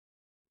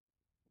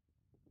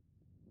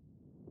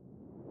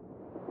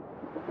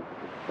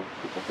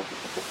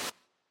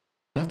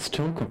let's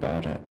talk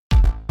about it.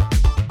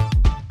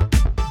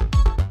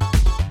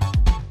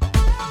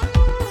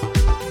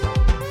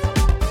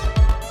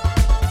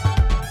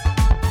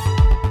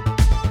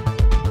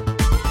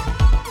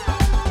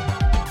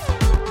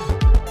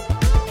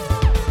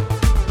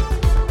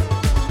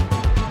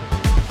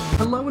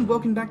 Hello and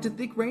welcome back to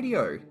Thick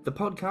Radio, the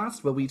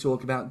podcast where we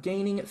talk about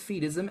gaining,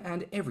 feedism,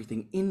 and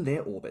everything in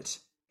their orbit.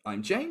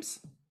 I'm James.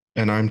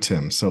 And I'm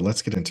Tim, so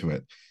let's get into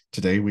it.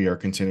 Today we are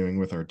continuing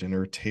with our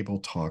dinner table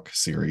talk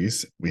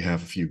series. We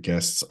have a few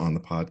guests on the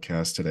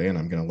podcast today, and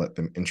I'm going to let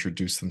them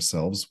introduce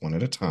themselves one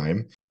at a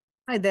time.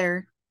 Hi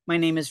there. My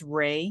name is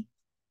Ray.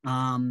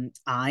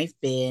 I've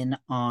been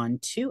on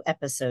 2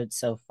 episodes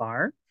so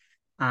far.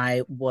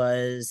 I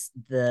was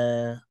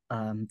the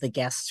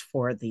guest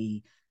for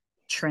the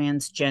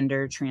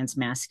transgender,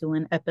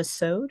 transmasculine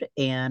episode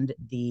and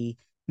the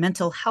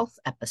mental health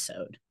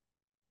episode.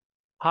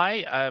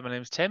 Hi, my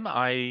name's Tim.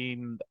 I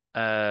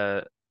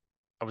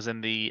was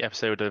in the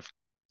episode of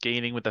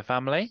Gaining with the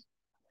Family.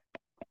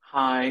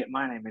 Hi,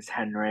 my name is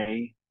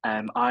Henry.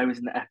 I've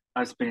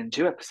been in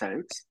 2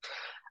 episodes.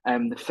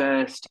 The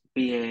first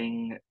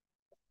being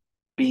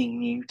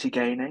new to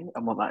gaining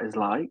and what that is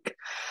like,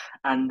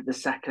 and the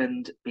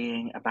second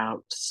being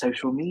about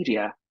social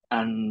media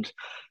and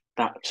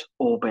that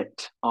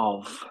orbit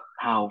of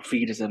how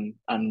feedism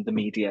and the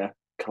media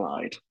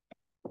collide.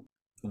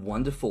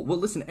 Wonderful. Well,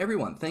 listen,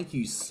 everyone, thank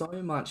you so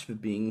much for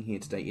being here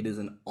today. It is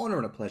an honor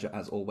and a pleasure,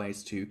 as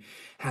always, to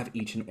have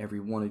each and every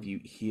one of you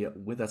here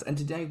with us. And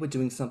today we're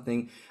doing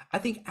something, I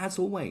think, as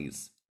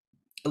always,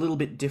 a little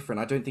bit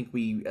different. I don't think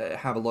we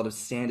have a lot of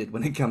standard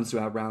when it comes to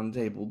our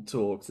roundtable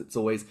talks. It's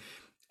always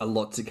a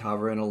lot to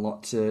cover and a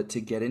lot to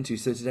get into.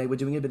 So today we're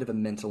doing a bit of a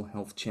mental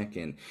health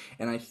check-in.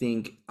 And I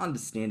think,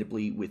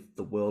 understandably, with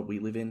the world we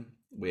live in,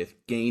 with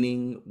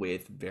gaining,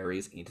 with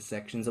various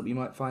intersections that we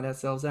might find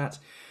ourselves at,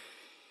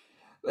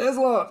 there's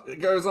a lot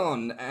that goes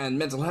on, and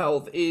mental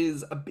health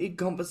is a big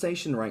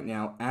conversation right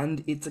now,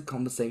 and it's a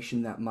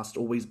conversation that must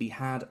always be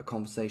had, a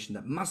conversation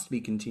that must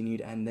be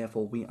continued, and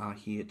therefore we are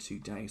here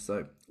today.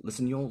 So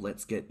listen, y'all,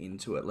 let's get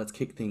into it. Let's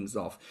kick things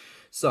off.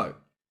 So,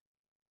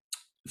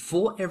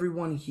 for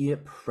everyone here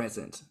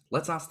present,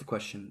 let's ask the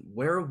question,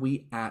 where are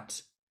we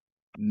at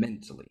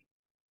mentally?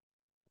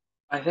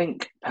 I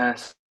think,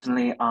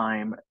 personally,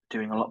 I'm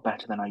doing a lot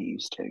better than I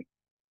used to.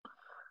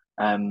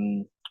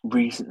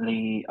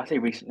 Recently,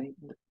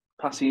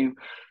 past few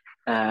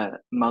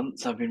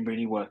months, I've been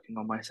really working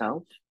on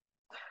myself,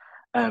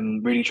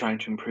 really trying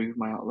to improve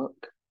my outlook.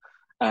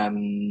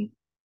 And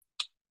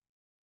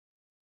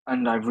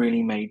I've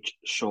really made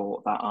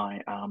sure that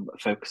I am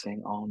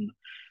focusing on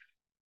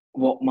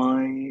what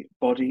my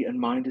body and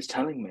mind is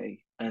telling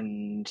me,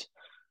 and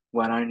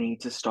when I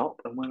need to stop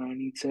and when I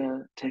need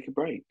to take a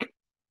break.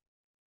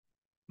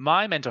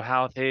 My mental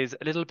health is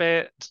a little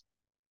bit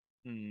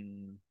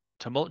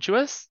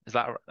tumultuous. Is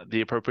that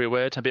the appropriate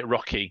word? A bit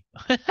rocky,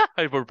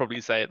 I would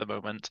probably say at the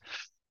moment.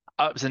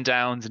 Ups and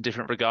downs in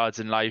different regards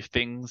in life,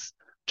 things,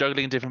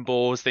 juggling different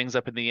balls, things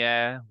up in the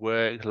air,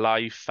 work,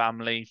 life,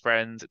 family,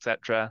 friends,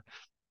 etc.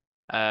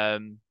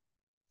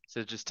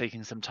 So just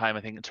taking some time,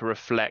 I think, to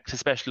reflect,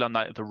 especially on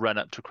the run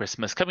up to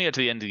Christmas, coming up to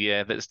the end of the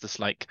year, that's just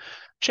like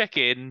check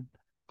in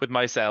with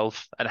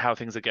myself and how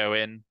things are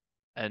going,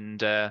 and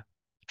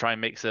try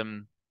and make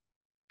some,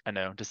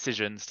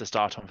 decisions to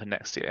start on for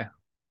next year.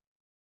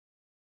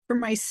 For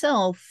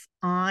myself,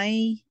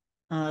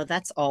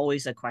 that's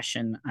always a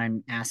question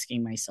I'm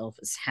asking myself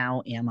is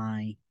how am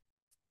I?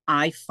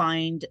 I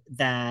find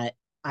that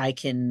I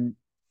can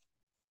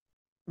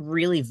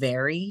really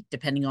vary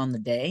depending on the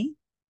day.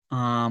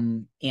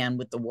 And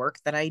with the work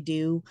that I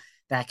do,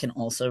 that can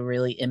also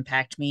really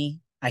impact me.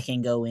 I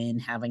can go in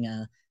having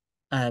a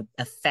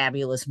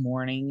fabulous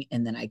morning,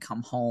 and then I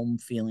come home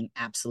feeling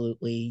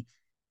absolutely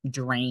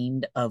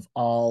drained of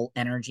all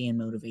energy and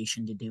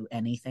motivation to do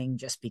anything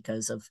just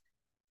because of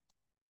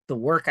the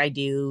work I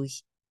do.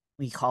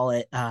 We call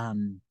it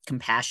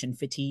compassion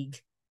fatigue,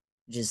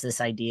 which is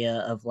this idea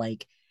of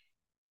like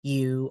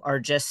you are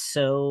just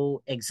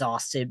so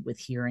exhausted with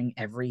hearing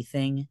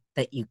everything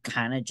that you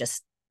kind of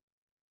just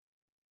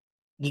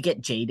you get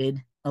jaded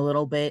a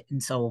little bit.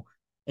 And so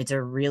it's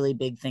a really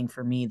big thing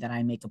for me that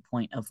I make a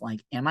point of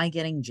like, am I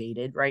getting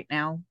jaded right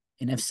now?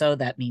 And if so,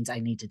 that means I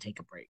need to take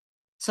a break.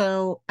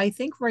 So I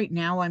think right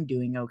now I'm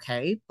doing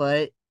okay,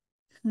 but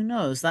who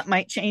knows? That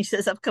might change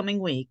this upcoming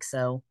week.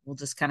 So we'll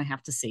just kind of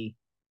have to see.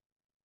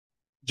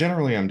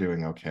 Generally, I'm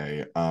doing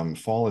okay.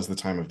 Fall is the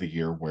time of the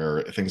year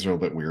where things are a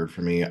little bit weird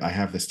for me. I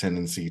have this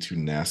tendency to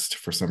nest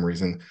for some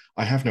reason.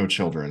 I have no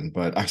children,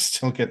 but I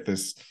still get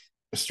this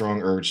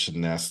strong urge to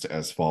nest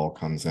as fall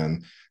comes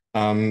in.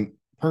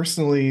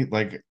 Personally,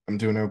 like I'm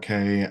doing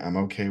okay. I'm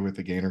okay with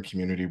the gainer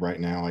community right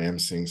now. I am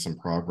seeing some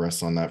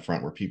progress on that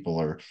front where people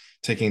are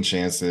taking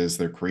chances.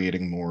 They're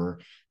creating more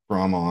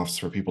prom-offs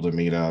for people to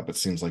meet up. It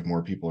seems like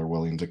more people are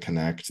willing to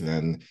connect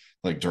than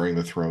like during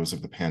the throes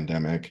of the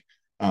pandemic.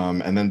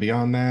 And then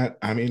beyond that,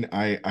 I mean,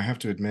 I have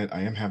to admit,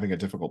 I am having a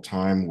difficult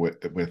time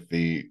with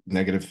the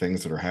negative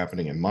things that are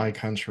happening in my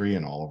country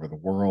and all over the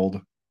world.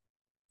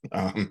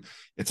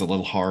 It's a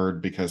little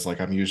hard because like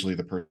I'm usually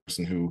the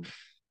person who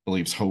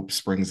believes hope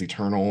springs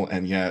eternal,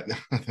 and yet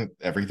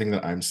everything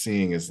that I'm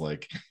seeing is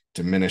like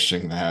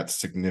diminishing that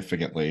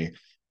significantly.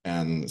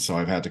 And so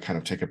I've had to kind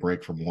of take a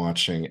break from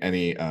watching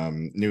any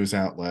news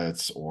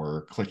outlets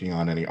or clicking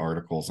on any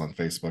articles on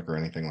Facebook or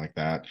anything like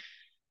that.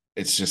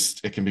 It's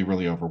just, it can be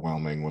really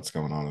overwhelming what's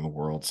going on in the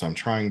world. So I'm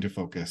trying to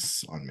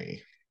focus on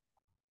me.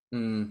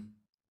 Mm.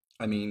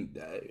 I mean,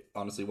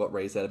 honestly, what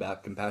Ray said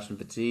about compassion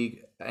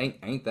fatigue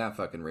ain't that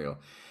fucking real.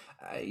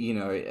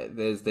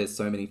 There's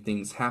so many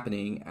things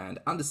happening, and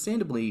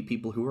understandably,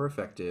 people who are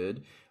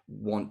affected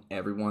want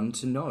everyone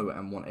to know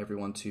and want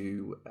everyone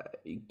to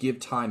give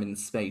time and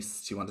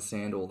space to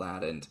understand all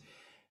that. And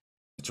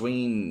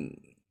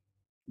between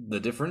the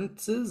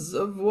differences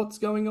of what's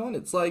going on,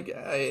 it's like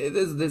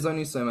there's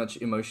only so much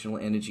emotional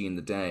energy in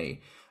the day.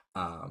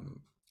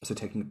 So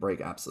taking a break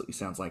absolutely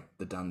sounds like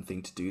the done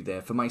thing to do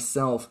there. For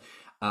myself,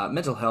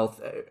 mental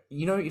health,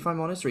 if I'm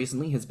honest,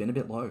 recently has been a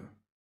bit low.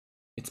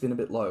 It's been a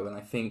bit low, and I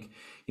think,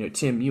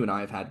 Tim, you and I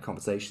have had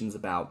conversations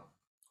about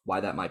why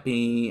that might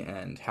be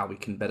and how we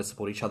can better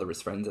support each other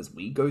as friends as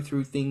we go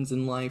through things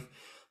in life.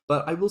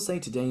 But I will say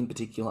today in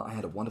particular, I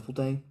had a wonderful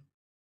day.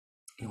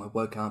 I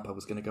woke up, I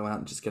was going to go out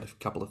and just get a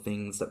couple of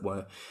things that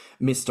were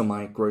missed on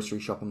my grocery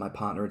shop, and my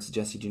partner had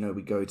suggested,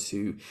 we go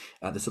to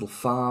this little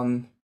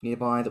farm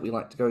nearby that we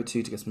like to go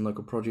to get some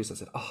local produce. I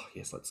said, oh,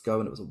 yes, let's go.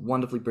 And it was a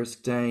wonderfully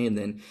brisk day. And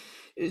then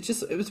it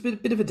was a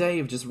bit of a day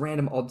of just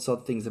random odd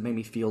sod things that made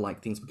me feel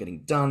like things were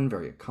getting done,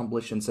 very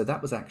accomplished. And so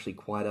that was actually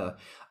quite a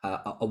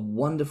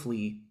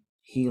wonderfully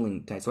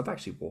healing day. So I've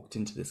actually walked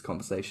into this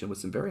conversation with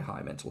some very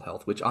high mental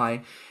health, which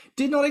I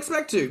did not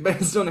expect to,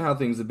 based on how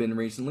things have been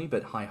recently.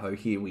 But hi ho,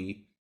 here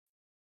we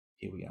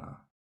are.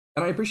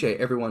 And I appreciate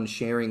everyone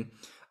sharing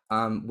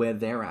where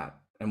they're at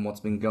and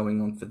what's been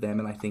going on for them.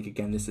 And I think,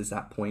 again, this is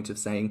that point of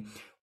saying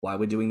why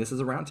we're doing this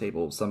as a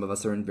roundtable. Some of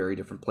us are in very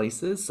different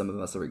places. Some of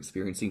us are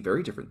experiencing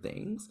very different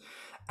things.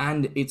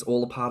 And it's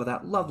all a part of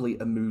that lovely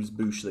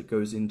amuse-bouche that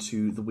goes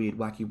into the weird,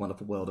 wacky,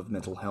 wonderful world of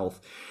mental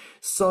health.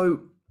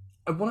 So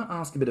I want to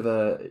ask a bit of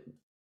a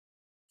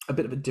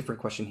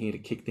different question here to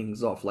kick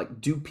things off.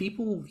 Like, do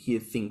people here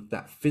think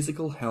that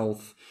physical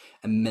health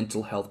and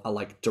mental health are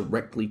like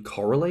directly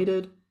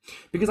correlated?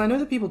 Because I know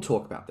that people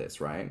talk about this,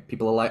 right?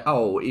 People are like,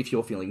 oh, if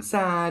you're feeling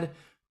sad,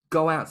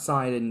 go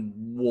outside and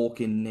walk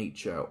in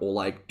nature, or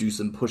like do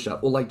some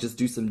push-up, or like just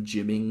do some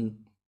gymming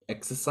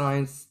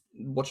exercise,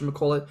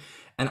 whatchamacallit.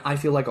 And I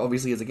feel like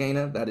obviously as a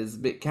gainer, that is a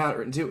bit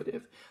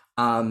counterintuitive.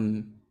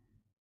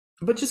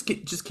 But just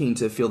keen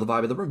to feel the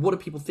vibe of the room. What do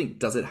people think?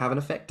 Does it have an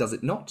effect? Does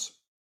it not?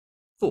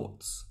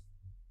 Thoughts?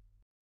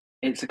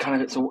 I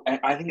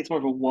think it's more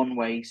of a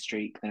one-way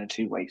streak than a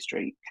two-way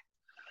streak.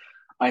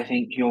 I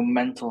think your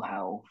mental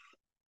health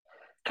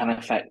can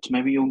affect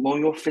maybe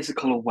your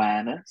physical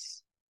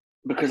awareness.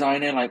 Because I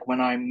know, like,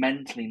 when I'm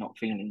mentally not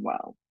feeling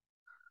well,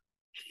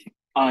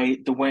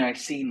 the way I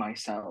see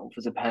myself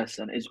as a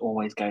person is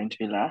always going to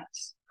be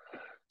less.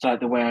 So like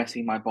the way I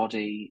see my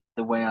body,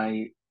 the way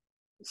I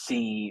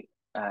see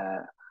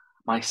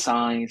my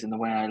size and the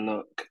way I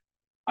look,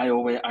 I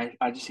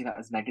just see that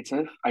as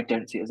negative. I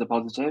don't see it as a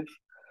positive.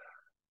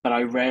 But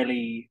I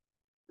rarely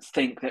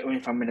think that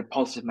if I'm in a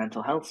positive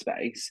mental health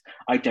space,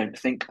 I don't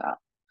think that.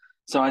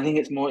 So I think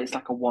it's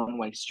like a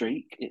one-way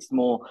streak. It's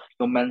more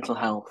your mental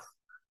health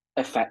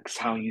affects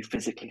how you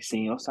physically see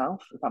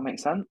yourself, if that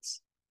makes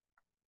sense.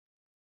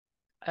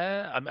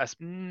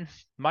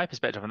 My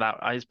perspective on that,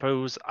 I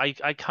suppose I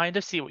kind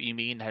of see what you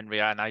mean,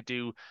 Henry, and I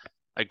do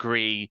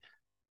agree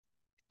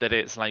that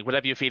it's like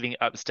whatever you're feeling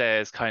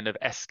upstairs kind of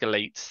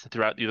escalates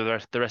throughout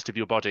the rest of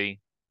your body,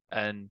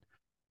 and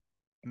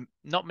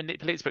not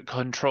manipulates but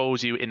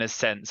controls you in a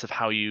sense of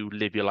how you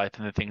live your life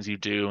and the things you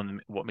do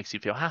and what makes you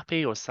feel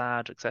happy or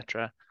sad,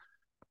 etc.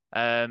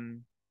 I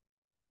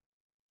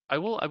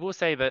will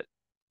say that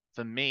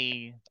for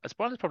me, as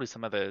well as probably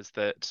some others,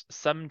 that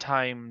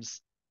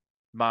sometimes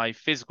my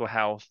physical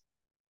health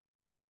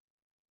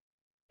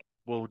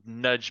will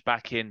nudge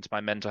back into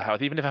my mental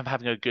health, even if I'm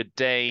having a good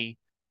day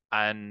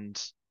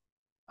and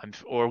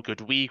or a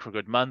good week or a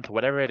good month or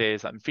whatever it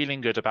is, I'm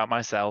feeling good about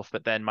myself,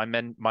 but then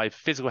my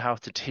physical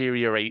health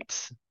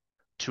deteriorates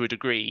to a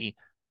degree.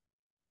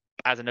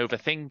 As an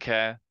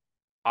overthinker,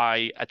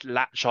 I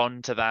latch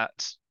on to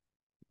that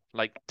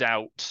like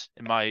doubt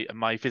in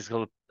my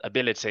physical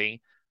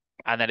ability,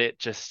 and then it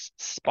just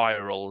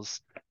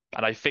spirals,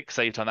 and I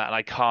fixate on that, and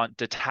I can't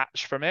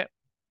detach from it.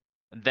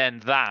 And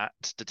then that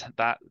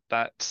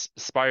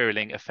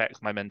spiraling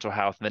affects my mental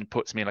health, and then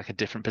puts me in like a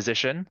different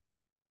position.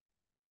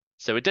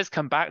 So it does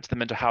come back to the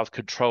mental health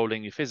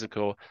controlling your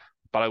physical,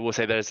 but I will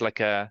say there's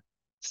like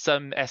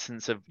some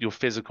essence of your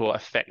physical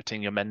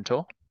affecting your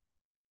mental.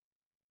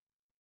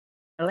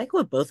 I like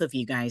what both of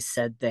you guys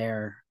said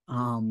there,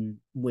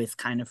 with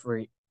kind of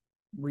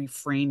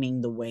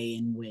reframing the way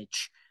in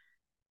which,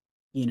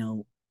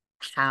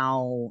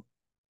 how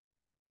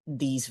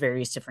these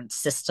various different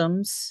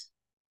systems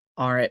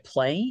are at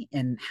play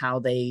and how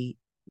they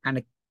kind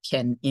of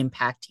can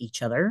impact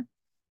each other.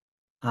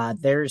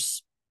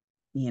 There's,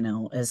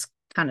 as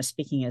kind of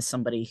speaking as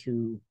somebody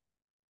who,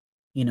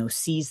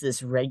 sees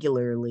this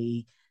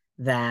regularly,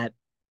 that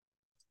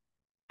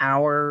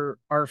our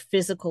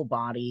physical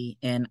body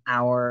and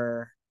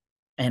our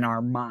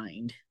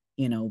mind,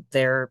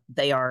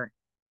 they are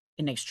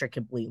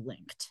inextricably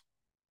linked.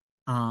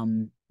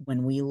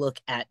 When we look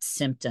at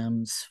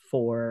symptoms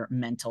for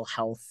mental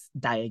health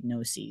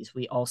diagnoses,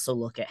 we also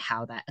look at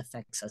how that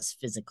affects us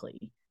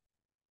physically.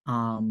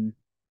 Um,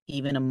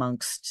 Even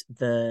amongst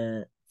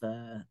the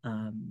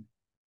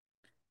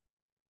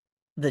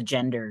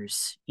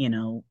genders,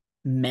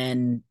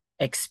 men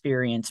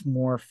experience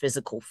more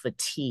physical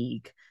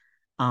fatigue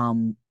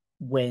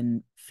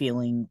when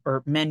feeling,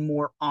 or men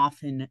more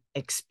often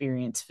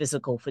experience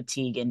physical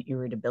fatigue and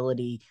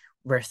irritability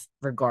with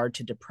regard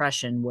to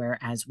depression,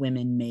 whereas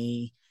women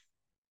may,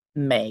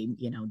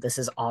 this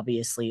is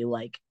obviously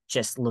like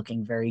just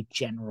looking very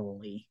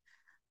generally,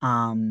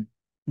 um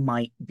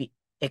might be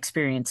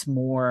experience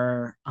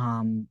more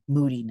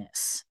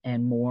moodiness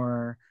and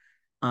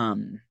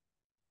um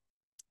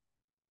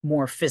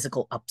more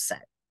physical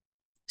upset.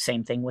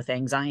 Same thing with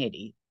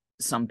anxiety.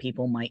 Some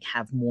people might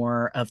have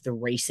more of the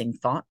racing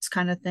thoughts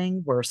kind of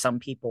thing, where some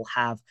people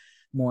have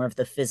more of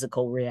the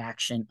physical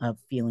reaction of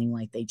feeling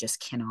like they just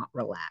cannot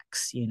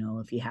relax.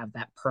 If you have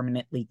that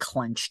permanently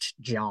clenched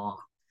jaw,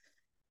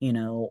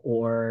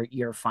 or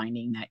you're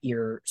finding that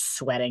you're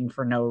sweating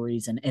for no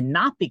reason, and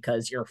not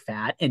because you're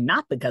fat and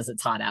not because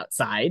it's hot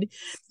outside,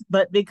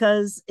 but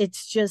because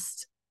it's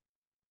just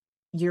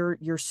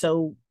you're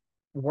so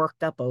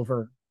worked up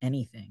over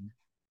anything.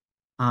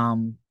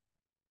 Um,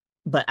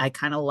 but I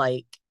kind of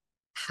like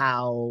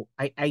how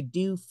I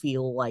do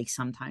feel like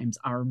sometimes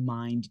our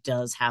mind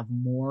does have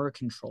more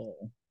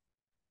control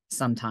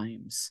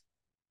sometimes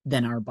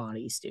than our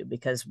bodies do,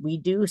 because we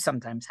do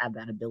sometimes have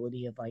that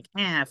ability of like,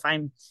 if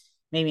I'm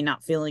maybe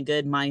not feeling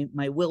good,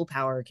 my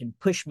willpower can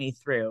push me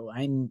through.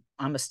 I'm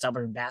a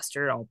stubborn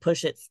bastard. I'll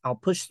push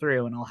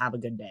through and I'll have a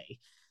good day,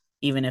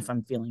 even if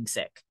I'm feeling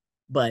sick.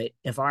 But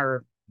if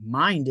our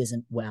mind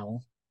isn't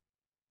well,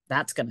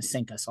 that's going to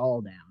sink us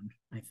all down,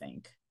 I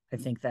think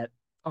that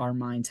our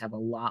minds have a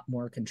lot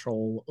more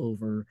control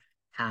over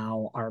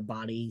how our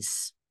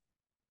bodies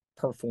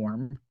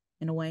perform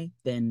in a way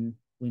than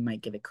we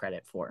might give it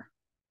credit for.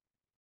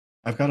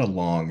 I've got a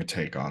long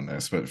take on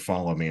this, but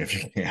follow me if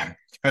you can.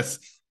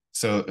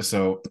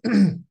 So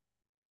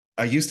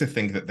I used to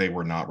think that they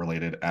were not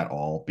related at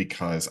all,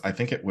 because I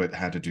think it would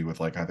had to do with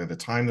like either the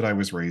time that I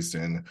was raised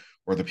in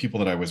or the people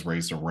that I was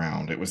raised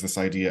around. It was this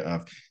idea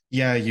of,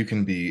 yeah, you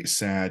can be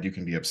sad, you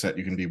can be upset,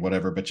 you can be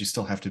whatever, but you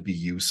still have to be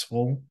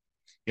useful.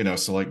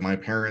 So like my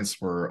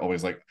parents were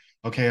always like,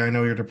 okay, I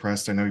know you're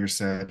depressed, I know you're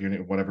sad, you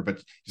whatever,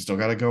 but you still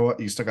got to go,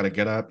 you still got to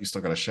get up, you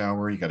still got to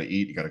shower, you got to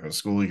eat, you got to go to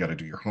school, you got to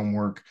do your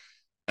homework.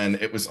 And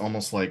it was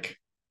almost like,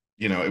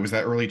 it was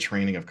that early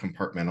training of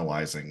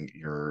compartmentalizing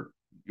your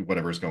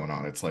whatever's going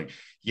on. It's like,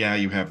 yeah,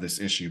 you have this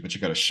issue, but you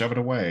got to shove it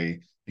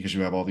away because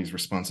you have all these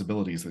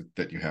responsibilities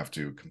that you have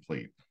to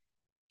complete.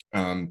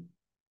 Um,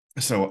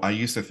 so I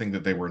used to think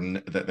that they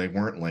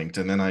weren't linked,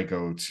 and then I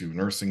go to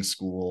nursing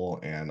school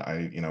and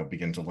I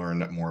begin to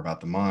learn more about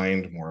the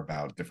mind, more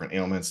about different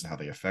ailments and how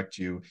they affect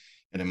you.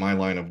 And in my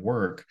line of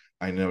work,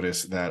 I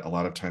notice that a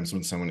lot of times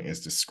when someone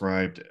is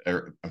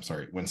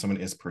when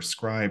someone is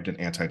prescribed an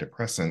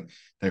antidepressant,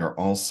 they are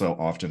also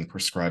often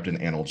prescribed an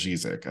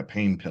analgesic, a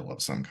pain pill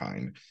of some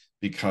kind,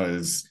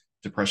 because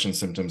depression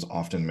symptoms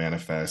often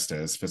manifest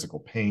as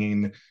physical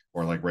pain,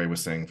 or like Ray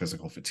was saying,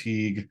 physical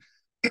fatigue.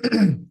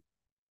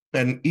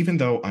 And even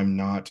though I'm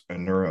not a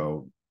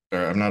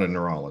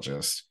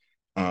neurologist,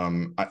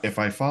 if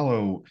I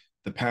follow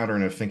the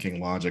pattern of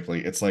thinking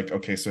logically, it's like,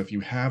 okay, so if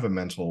you have a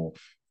mental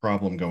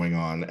problem going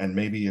on, and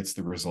maybe it's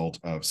the result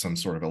of some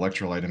sort of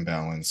electrolyte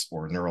imbalance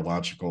or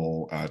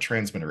neurological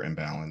transmitter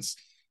imbalance,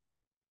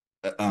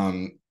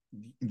 um,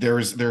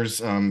 there's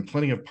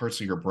plenty of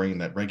parts of your brain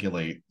that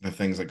regulate the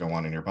things that go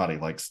on in your body.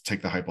 Like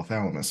take the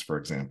hypothalamus, for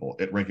example.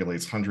 It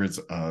regulates hundreds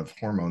of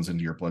hormones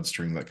into your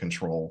bloodstream that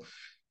control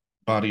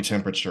body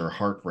temperature,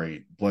 heart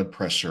rate, blood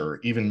pressure,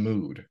 even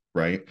mood,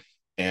 right?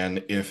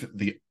 And if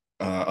the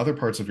other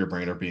parts of your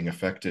brain are being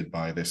affected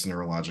by this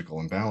neurological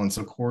imbalance,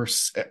 of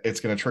course, it's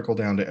going to trickle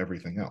down to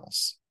everything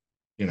else,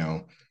 you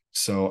know?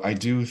 So I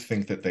do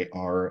think that they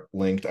are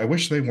linked. I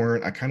wish they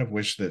weren't. I kind of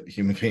wish that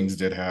human beings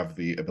did have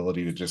the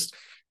ability to just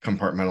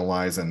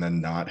compartmentalize and then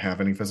not have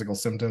any physical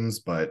symptoms,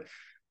 but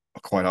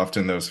quite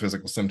often those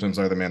physical symptoms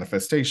are the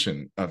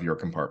manifestation of your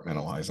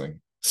compartmentalizing.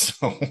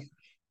 So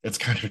it's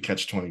kind of a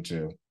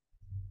catch-22.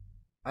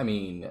 I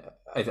mean,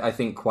 I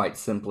think quite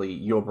simply,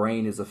 your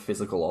brain is a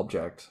physical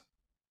object.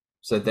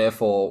 So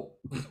therefore,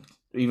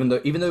 even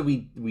though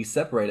we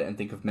separate it and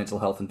think of mental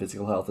health and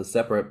physical health as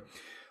separate,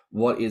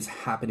 what is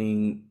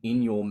happening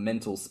in your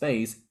mental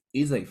space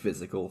is a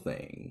physical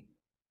thing,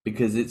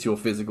 because it's your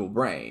physical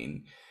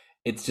brain.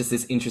 It's just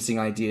this interesting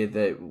idea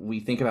that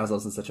we think of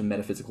ourselves in such a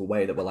metaphysical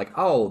way that we're like,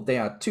 oh, they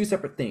are two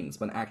separate things,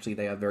 when actually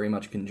they are very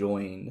much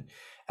conjoined.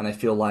 And I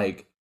feel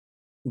like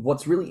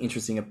what's really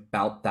interesting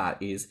about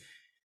that is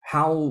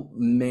how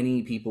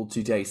many people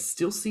today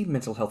still see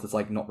mental health as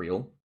like not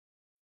real.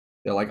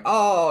 They're like,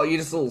 oh, you're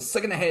just all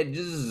sick in the head,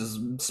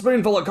 just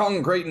spoonful of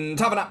concrete and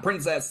toughen up,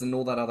 princess, and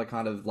all that other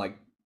kind of like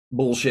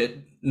bullshit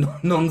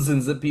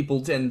nonsense that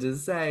people tend to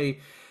say,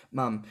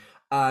 Mum.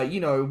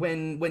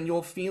 When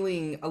you're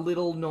feeling a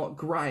little not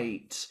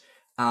great,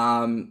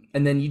 and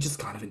then you just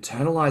kind of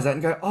internalize that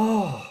and go,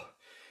 oh,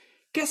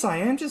 guess I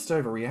am just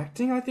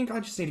overreacting. I think I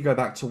just need to go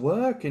back to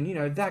work,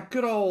 and that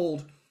good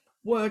old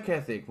work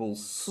ethic will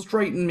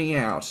straighten me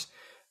out.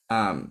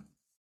 Um,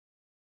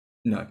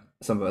 no,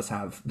 some of us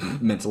have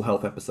mental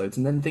health episodes,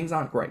 and then things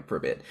aren't great for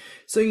a bit.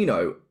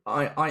 So,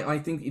 I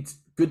think it's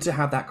good to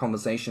have that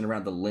conversation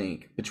around the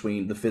link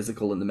between the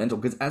physical and the mental,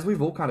 because as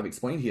we've all kind of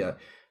explained here,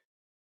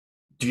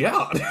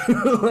 yeah,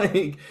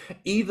 like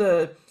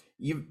either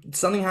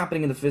something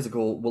happening in the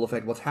physical will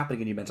affect what's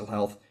happening in your mental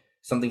health,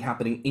 something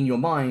happening in your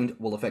mind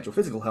will affect your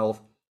physical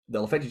health,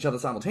 they'll affect each other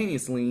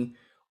simultaneously,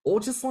 or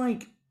just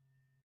like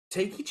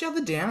take each other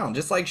down,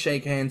 just like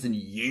shake hands and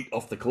yeet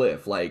off the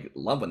cliff. Like,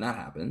 love when that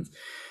happens.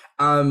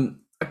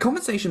 A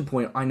conversation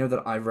point I know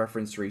that I've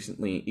referenced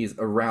recently is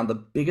around the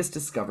biggest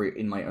discovery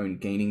in my own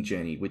gaining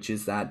journey, which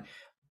is that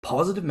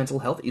positive mental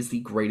health is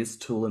the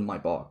greatest tool in my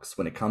box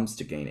when it comes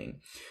to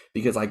gaining,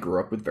 because I grew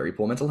up with very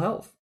poor mental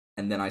health.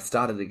 And then I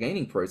started the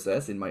gaining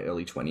process in my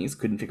early 20s,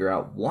 couldn't figure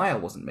out why I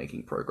wasn't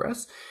making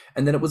progress.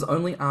 And then it was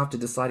only after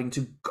deciding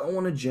to go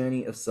on a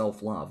journey of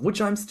self-love,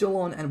 which I'm still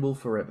on and will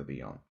forever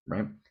be on,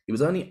 right? It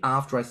was only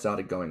after I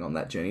started going on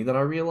that journey that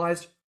I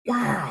realized,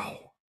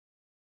 wow,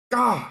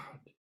 God,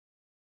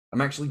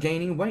 I'm actually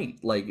gaining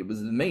weight. Like, it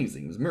was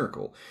amazing. It was a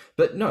miracle.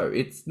 But no,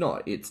 it's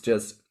not. It's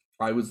just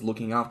I was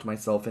looking after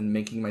myself and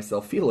making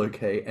myself feel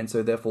okay. And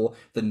so therefore,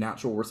 the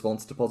natural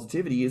response to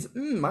positivity is,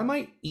 I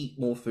might eat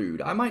more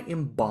food. I might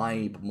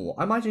imbibe more.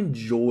 I might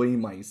enjoy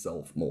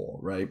myself more,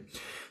 right?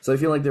 So I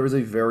feel like there is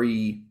a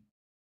very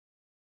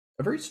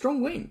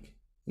strong link,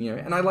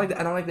 and I like that.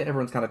 And I like that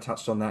everyone's kind of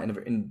touched on that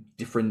in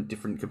different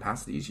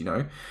capacities,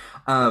 So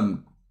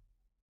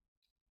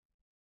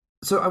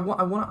I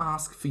want to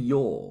ask for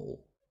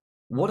y'all,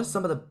 what are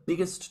some of the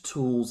biggest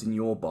tools in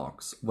your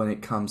box when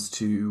it comes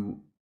to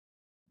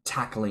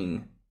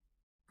tackling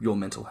your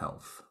mental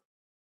health?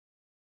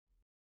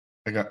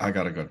 I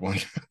got a good one.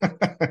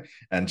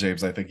 And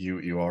James, I think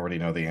you already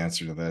know the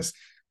answer to this.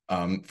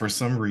 For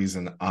some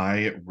reason,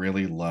 I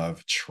really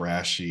love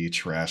trashy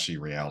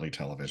reality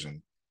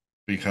television,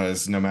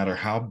 because no matter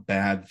how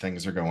bad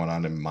things are going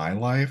on in my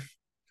life,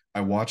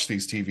 I watch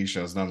these TV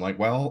shows and I'm like,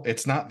 well,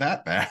 it's not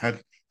that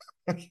bad.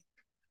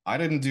 I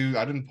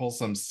didn't pull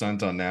some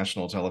stunt on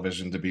national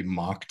television to be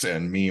mocked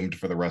and memed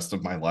for the rest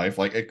of my life.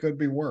 Like, it could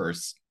be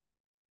worse.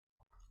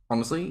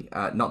 Honestly,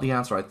 not the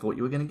answer I thought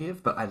you were going to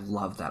give, but I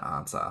love that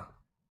answer.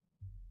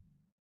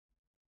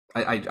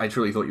 I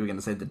truly thought you were going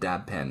to say the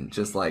dab pen,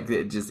 just like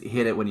just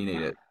hit it when you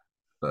need it.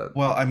 But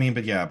Well, I mean,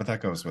 but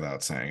that goes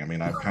without saying. I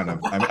mean,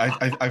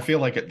 I feel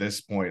like at this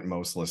point,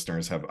 most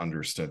listeners have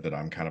understood that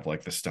I'm kind of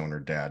like the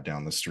stoner dad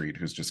down the street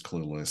who's just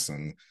clueless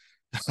and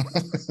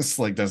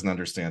like doesn't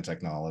understand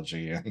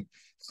technology,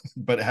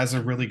 but has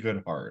a really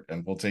good heart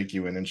and will take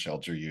you in and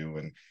shelter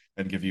you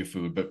and give you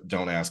food, but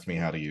don't ask me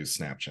how to use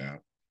Snapchat.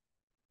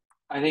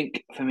 I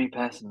think for me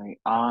personally,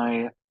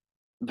 I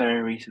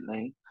very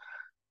recently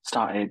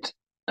started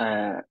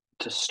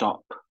to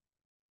stop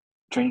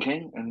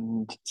drinking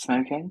and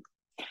smoking,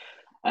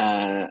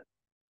 uh,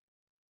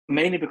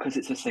 mainly because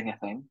it's a singer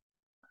thing.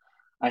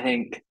 I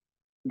think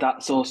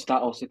that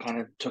also kind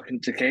of took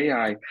into key.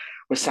 I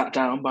was sat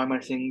down by my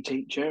singing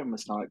teacher and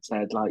was like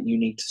said like you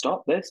need to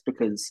stop this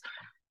because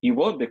you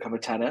won't become a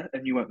tenor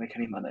and you won't make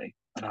any money.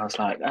 And I was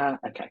like,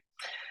 okay.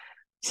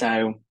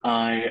 So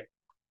I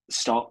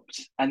stopped,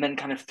 and then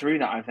kind of through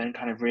that, I then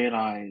kind of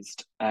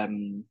realized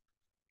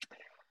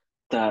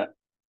that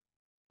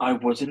I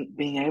wasn't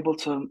being able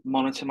to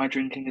monitor my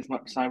drinking as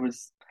much as I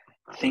was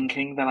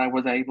thinking that I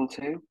was able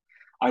to.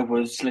 I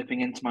was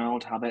slipping into my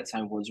old habits.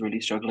 I was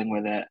really struggling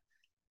with it.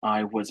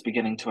 I was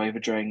beginning to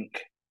overdrink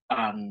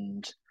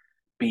and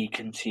be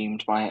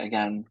consumed by it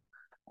again.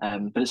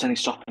 But it's only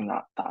stopping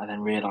that I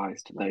then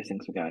realised that those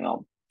things were going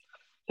on.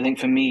 I think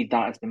for me,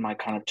 that has been my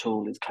kind of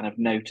tool, is kind of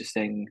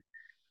noticing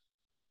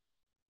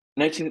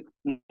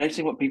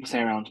what people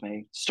say around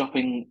me,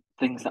 stopping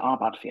things that are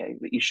bad for you,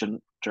 that you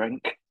shouldn't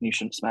drink, you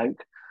shouldn't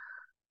smoke,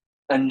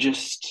 and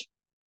just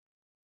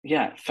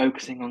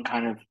focusing on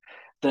kind of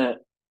the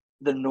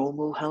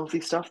normal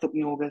healthy stuff that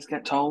we always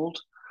get told,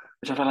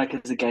 which I feel like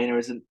as a gainer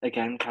isn't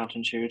again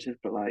counterintuitive,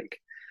 but like,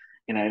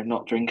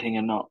 not drinking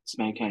and not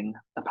smoking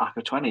a pack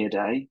of 20 a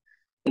day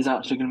is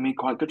actually going to be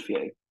quite good for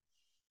you.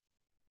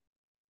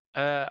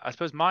 I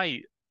suppose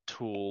my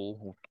tool,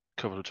 or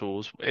couple of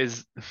tools,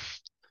 is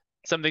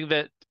something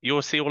that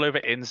you'll see all over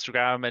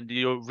Instagram, and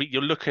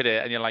you'll look at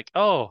it and you're like,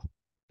 oh,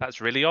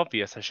 that's really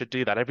obvious. I should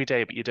do that every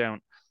day, but you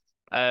don't.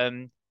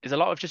 Is a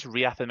lot of just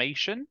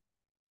reaffirmation,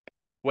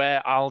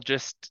 where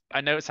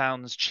I know it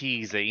sounds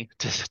cheesy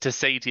to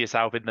say to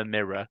yourself in the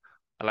mirror,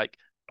 like,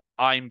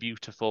 I'm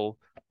beautiful,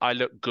 I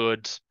look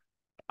good,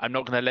 I'm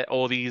not going to let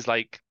all these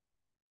like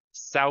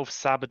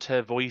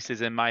self-saboteur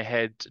voices in my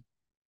head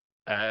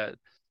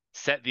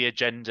set the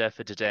agenda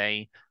for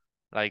today.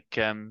 Like,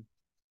 I'm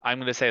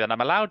going to say that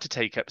I'm allowed to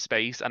take up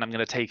space, and I'm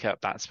going to take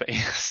up that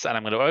space, and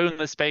I'm going to own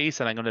the space,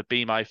 and I'm going to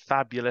be my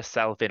fabulous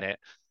self in it.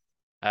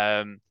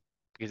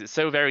 Because it's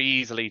so very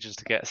easily just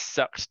to get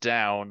sucked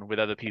down with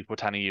other people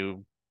telling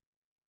you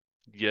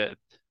you're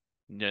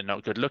you're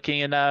not good looking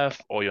enough,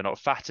 or you're not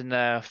fat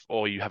enough,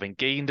 or you haven't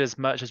gained as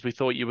much as we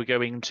thought you were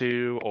going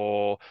to,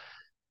 or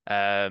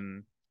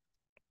um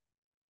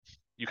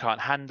you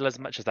can't handle as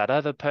much as that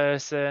other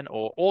person,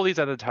 or all these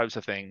other types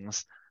of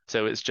things.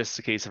 So it's just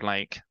a case of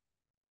like,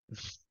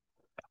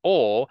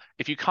 or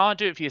if you can't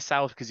do it for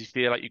yourself because you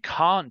feel like you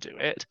can't do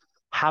it,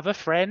 have a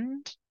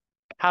friend.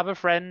 Have a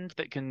friend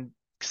that can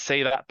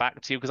say that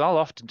back to you. Because I'll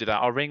often do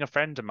that. I'll ring a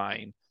friend of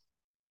mine,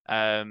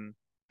 and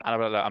I'll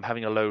be like, I'm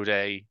having a low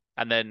day,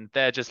 and then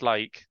they're just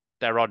like,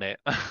 they're on it,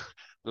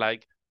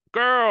 like,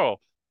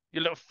 girl,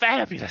 you look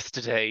fabulous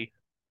today.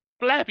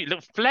 Flab, you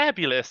look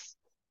fabulous.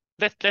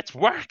 Let's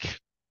work.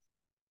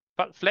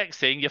 Fuck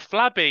flexing, you're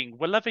flabbing.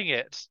 We're loving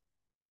it.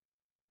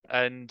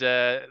 And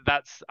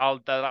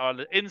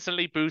I'll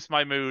instantly boost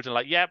my mood and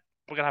like, yep,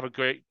 we're gonna have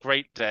a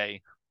great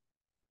day.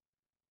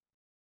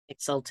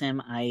 Excel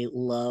Tim, I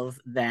love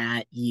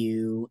that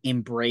you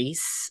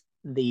embrace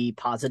the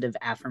positive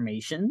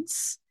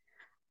affirmations.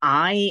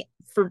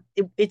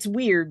 It's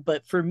weird,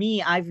 but for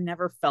me, I've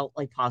never felt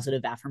like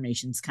positive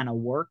affirmations kind of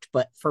worked.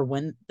 But for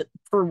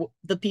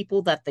the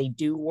people that they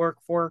do work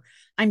for,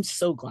 I'm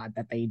so glad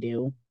that they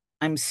do.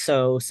 I'm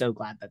so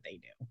glad that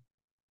they do.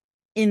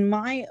 In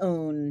my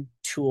own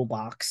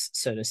toolbox,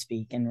 so to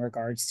speak, in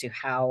regards to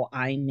how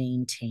I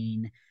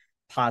maintain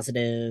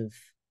positive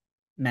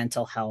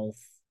mental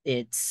health,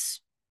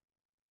 it's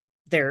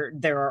there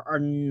are a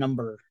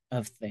number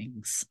of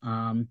things.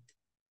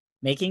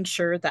 Making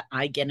sure that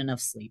I get enough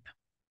sleep.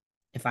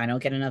 If I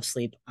don't get enough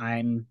sleep,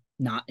 I'm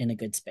not in a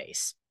good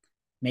space.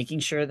 Making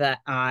sure that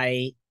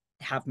I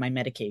have my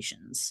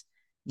medications,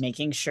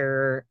 making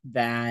sure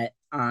that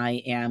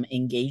I am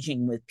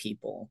engaging with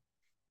people.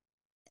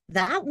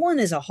 That one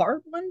is a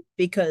hard one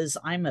because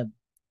I'm a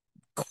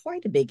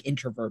quite a big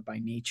introvert by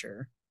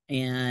nature.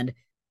 And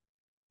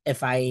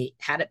if I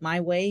had it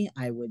my way,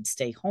 I would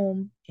stay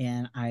home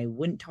and I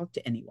wouldn't talk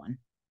to anyone.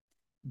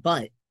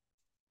 But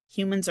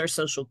humans are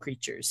social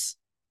creatures.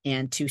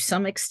 And to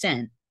some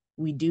extent,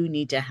 we do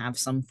need to have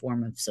some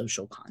form of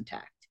social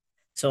contact.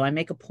 So I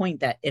make a point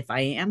that if I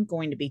am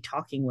going to be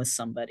talking with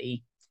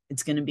somebody,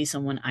 it's going to be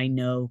someone I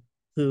know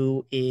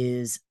who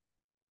is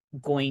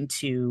going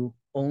to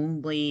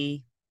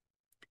only,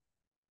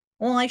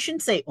 well, I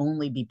shouldn't say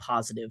only be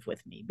positive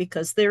with me,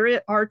 because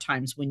there are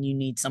times when you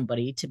need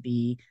somebody to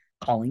be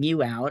calling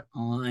you out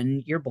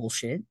on your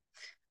bullshit.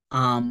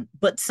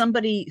 But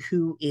somebody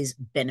who is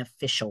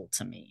beneficial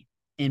to me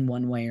in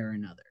one way or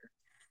another.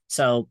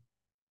 So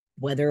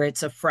whether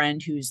it's a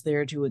friend who's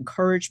there to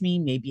encourage me,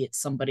 maybe it's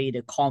somebody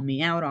to call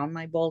me out on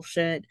my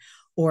bullshit,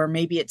 or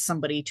maybe it's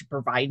somebody to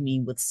provide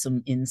me with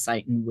some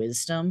insight and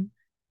wisdom,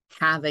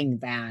 having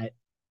that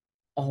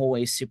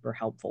always super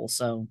helpful.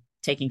 So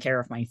taking care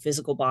of my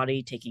physical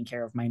body, taking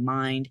care of my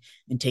mind,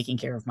 and taking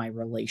care of my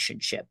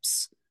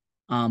relationships.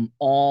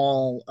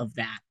 All of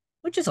that,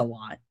 which is a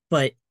lot,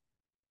 but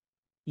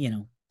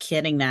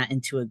getting that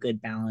into a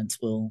good balance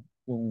will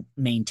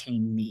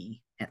maintain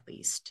me at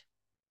least.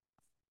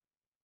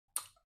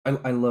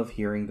 I love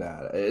hearing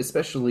that.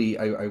 Especially,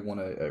 I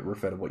want to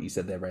refer to what you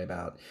said there, Ray,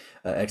 about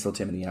Excel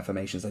Tim and the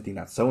affirmations. I think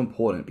that's so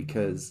important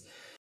because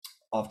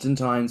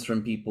oftentimes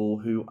from people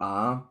who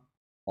are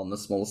on the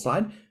smaller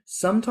side,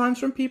 sometimes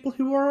from people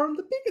who are on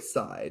the bigger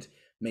side,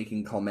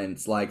 making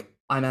comments like,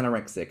 I'm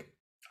anorexic,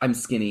 I'm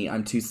skinny,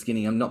 I'm too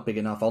skinny, I'm not big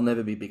enough, I'll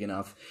never be big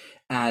enough.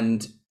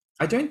 And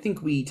I don't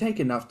think we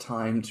take enough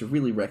time to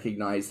really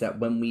recognize that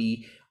when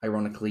we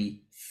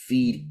ironically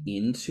feed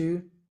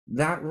into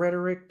that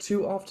rhetoric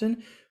too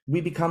often, we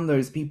become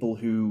those people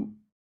who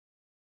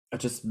are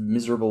just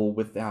miserable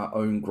with our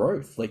own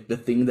growth. Like the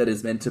thing that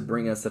is meant to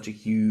bring us such a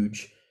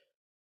huge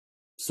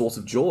source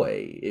of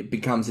joy, it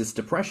becomes this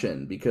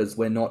depression because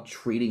we're not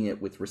treating it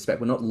with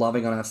respect. We're not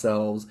loving on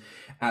ourselves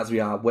as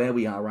we are where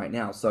we are right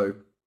now. So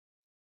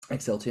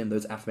Excel Tim,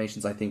 those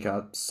affirmations I think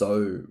are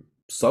so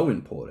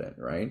important,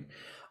 right?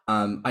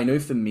 I know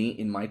for me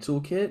in my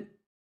toolkit,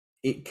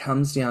 it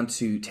comes down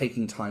to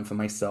taking time for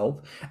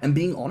myself and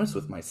being honest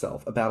with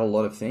myself about a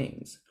lot of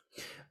things.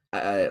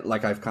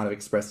 Like I've kind of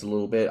expressed a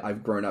little bit,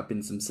 I've grown up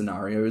in some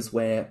scenarios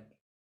where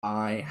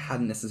I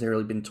hadn't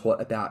necessarily been taught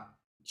about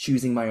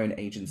choosing my own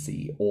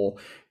agency or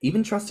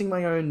even trusting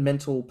my own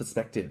mental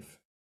perspective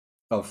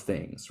of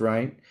things,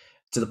 right?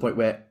 To the point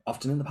where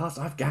often in the past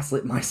I've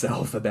gaslit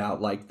myself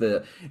about like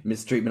the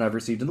mistreatment I've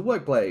received in the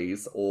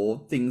workplace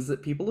or things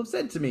that people have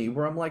said to me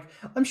where I'm like,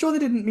 I'm sure they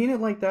didn't mean it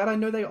like that. I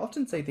know they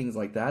often say things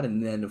like that.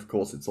 And then of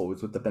course it's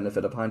always with the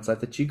benefit of hindsight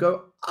that you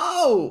go,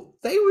 oh,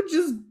 they were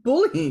just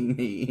bullying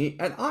me.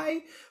 And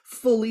I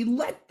fully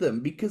let them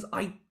because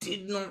I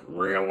did not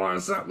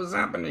realize that was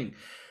happening.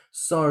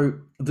 So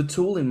the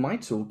tool in my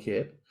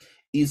toolkit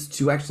is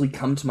to actually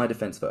come to my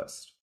defense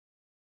first.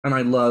 And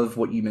I love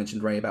what you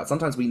mentioned, Ray, about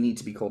sometimes we need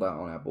to be called out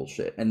on our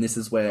bullshit. And this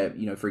is where,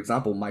 for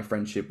example, my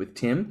friendship with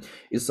Tim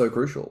is so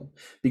crucial.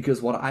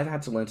 Because what I've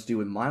had to learn to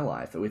do in my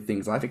life with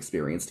things I've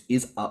experienced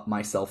is up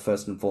myself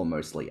first and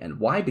foremostly. And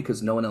why?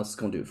 Because no one else is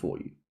going to do it for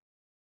you.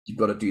 You've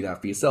got to do that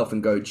for yourself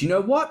and go, do you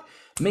know what?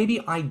 Maybe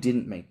I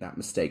didn't make that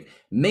mistake.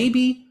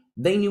 Maybe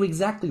they knew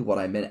exactly what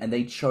I meant and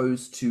they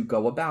chose to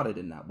go about it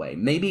in that way.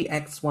 Maybe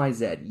X, Y,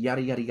 Z,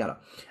 yada, yada, yada.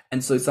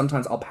 And so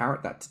sometimes I'll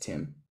parrot that to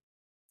Tim.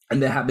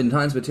 And there have been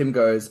times where Tim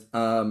goes,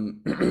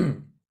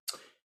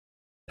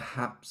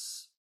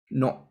 perhaps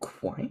not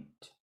quite.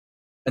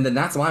 And then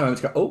that's my moment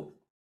to go, oh,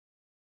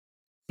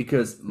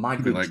 because my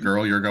Be good like,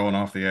 girl, you're going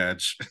off the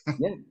edge.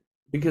 yeah,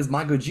 because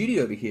my good Judy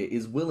over here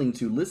is willing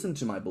to listen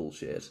to my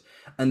bullshit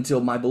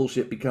until my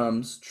bullshit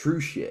becomes true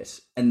shit.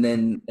 And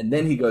then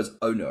he goes,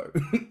 oh no,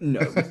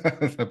 no.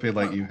 They'll be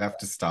like, you have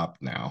to stop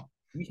now.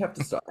 We have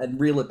to stop and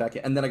reel it back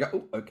in. And then I go,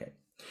 oh, okay.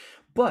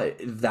 But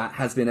that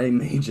has been a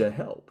major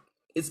help.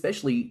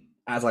 Especially,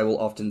 as I will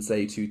often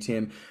say to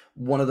Tim,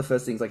 one of the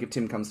first things, like if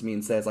Tim comes to me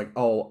and says like,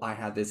 oh, I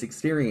had this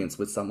experience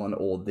with someone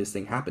or this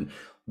thing happened,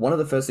 one of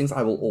the first things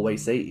I will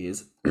always say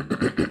is,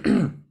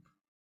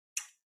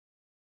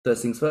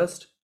 first things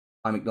first,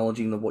 I'm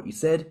acknowledging that what you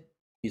said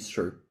is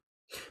true.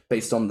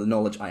 Based on the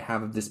knowledge I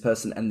have of this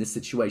person and this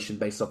situation,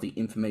 based off the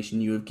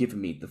information you have given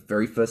me, the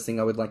very first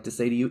thing I would like to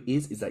say to you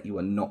is that you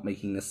are not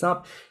making this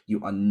up.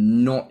 You are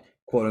not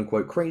quote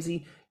unquote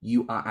crazy.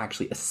 You are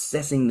actually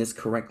assessing this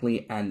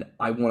correctly, and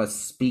I want to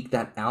speak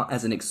that out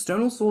as an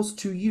external source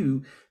to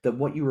you that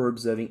what you are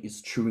observing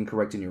is true and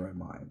correct in your own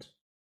mind.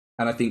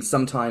 And I think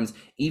sometimes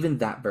even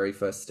that very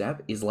first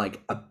step is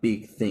like a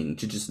big thing,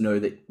 to just know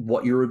that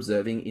what you're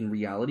observing in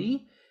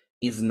reality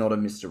is not a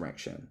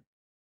misdirection.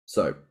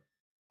 So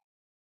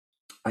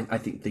I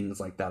think things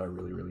like that are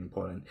really, really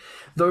important.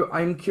 Though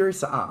I'm curious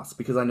to ask,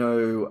 because I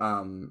know,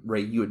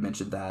 Ray, you had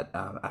mentioned that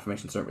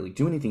affirmations don't really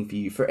do anything for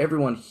you. For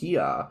everyone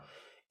here,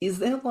 is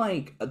there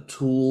like a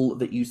tool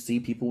that you see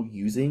people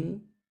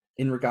using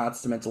in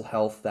regards to mental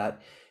health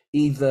that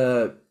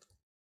either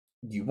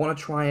you want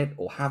to try it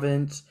or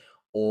haven't,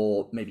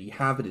 or maybe you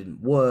have, it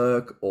didn't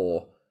work,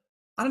 or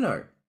I don't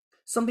know,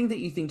 something that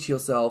you think to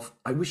yourself,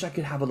 I wish I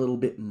could have a little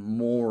bit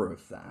more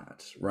of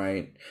that,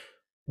 right?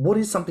 What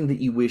is something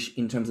that you wish,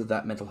 in terms of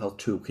that mental health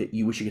toolkit,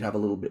 you wish you could have a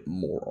little bit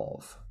more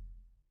of?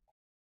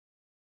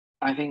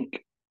 I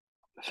think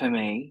for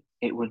me,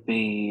 it would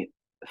be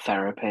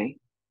therapy.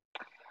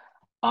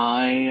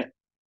 I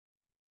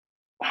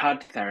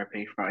had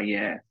therapy for a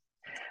year,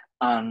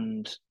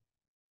 and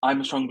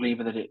I'm a strong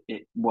believer that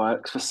it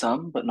works for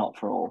some, but not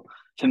for all.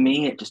 For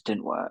me, it just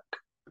didn't work.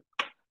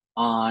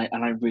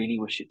 And I really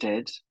wish it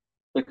did,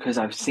 because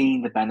I've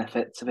seen the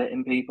benefits of it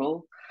in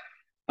people,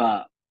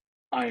 but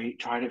I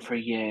tried it for a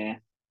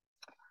year.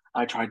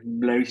 I tried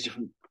loads of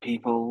different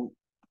people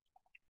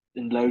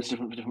in loads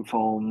of different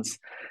forms,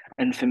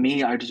 and for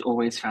me, I just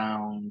always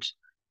found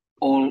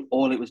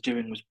all it was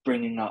doing was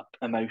bringing up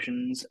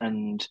emotions,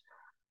 and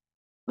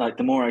like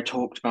the more I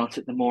talked about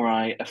it, the more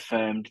I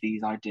affirmed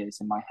these ideas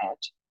in my head.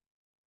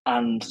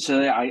 And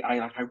so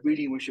I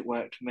really wish it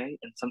worked for me.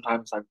 And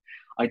sometimes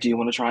I do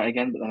want to try it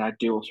again, but then I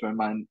do also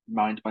remind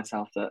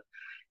myself that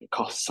it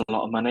costs a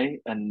lot of money,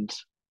 and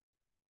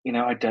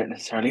I don't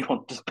necessarily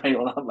want to pay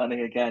all that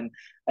money again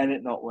and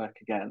it not work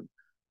again.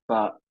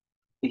 But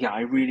yeah,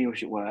 I really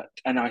wish it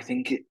worked. And I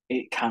think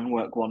it can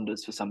work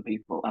wonders for some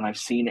people. And I've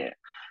seen it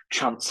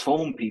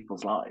transform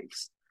people's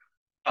lives.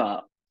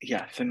 But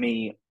yeah, for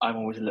me, I'm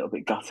always a little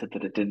bit gutted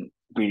that it didn't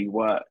really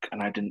work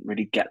and I didn't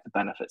really get the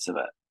benefits of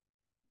it.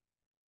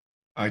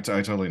 I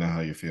totally know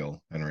how you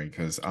feel, Henry,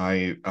 because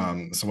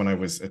so when I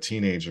was a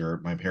teenager,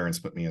 my parents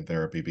put me in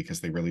therapy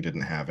because they really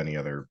didn't have any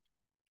other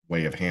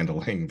way of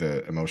handling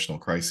the emotional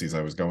crises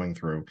I was going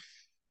through.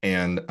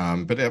 And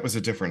but it was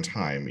a different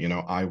time.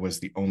 I was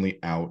the only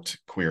out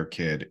queer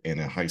kid in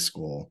a high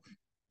school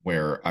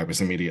where I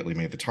was immediately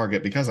made the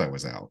target because I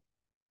was out.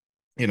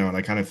 And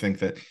I kind of think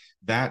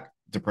that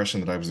depression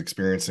that I was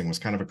experiencing was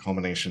kind of a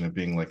culmination of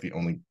being like the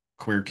only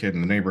queer kid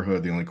in the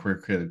neighborhood, the only queer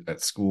kid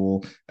at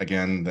school,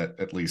 again, that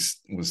at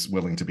least was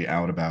willing to be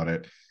out about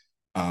it.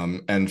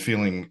 And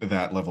feeling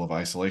that level of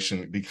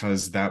isolation,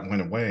 because that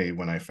went away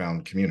when I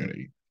found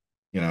community,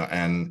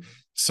 and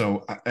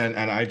so, and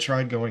I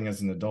tried going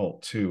as an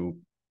adult too,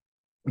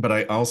 but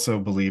I also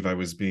believe I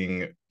was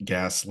being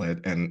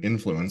gaslit and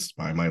influenced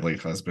by my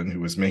late husband,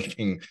 who was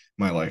making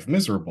my life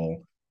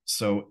miserable.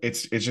 So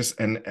it's just,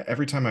 and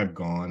every time I've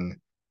gone,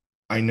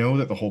 I know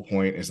that the whole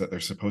point is that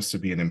there's supposed to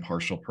be an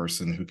impartial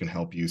person who can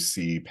help you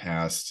see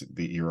past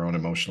your own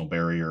emotional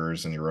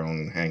barriers and your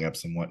own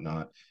hangups and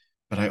whatnot.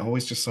 But I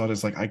always just saw it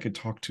as like I could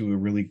talk to a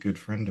really good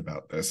friend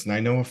about this. And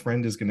I know a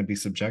friend is going to be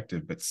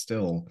subjective, but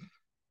still,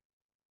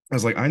 I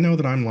was like, I know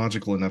that I'm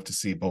logical enough to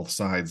see both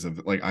sides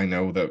of, like, I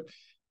know that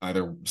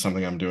either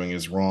something I'm doing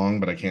is wrong,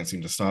 but I can't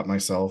seem to stop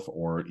myself,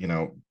 or,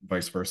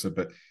 vice versa.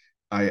 But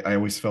I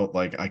always felt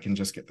like I can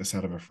just get this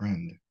out of a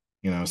friend,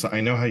 so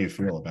I know how you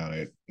feel about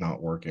it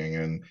not working.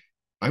 And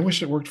I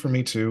wish it worked for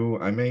me too.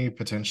 I may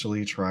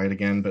potentially try it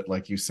again, but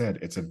like you said,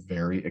 it's a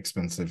very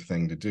expensive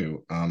thing to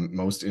do.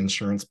 Most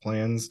insurance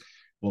plans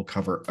will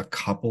cover a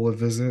couple of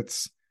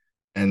visits,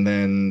 and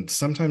then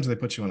sometimes they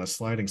put you on a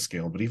sliding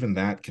scale, but even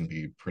that can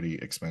be pretty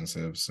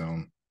expensive.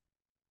 So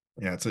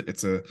yeah,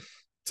 it's a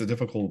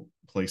difficult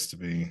place to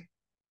be.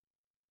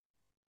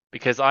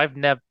 Because I've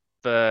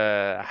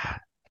never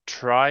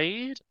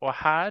tried or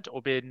had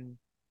or been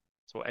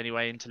sort of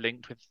anyway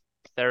interlinked with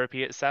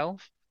therapy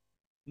itself.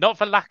 Not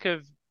for lack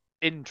of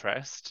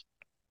interest,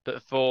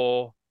 but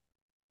for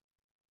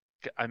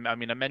I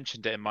mean I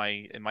mentioned it in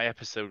my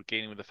episode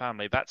Gaining with the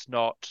Family. That's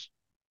not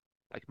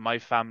like my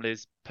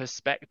family's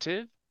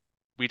perspective.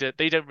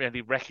 They don't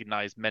really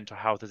recognize mental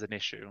health as an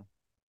issue.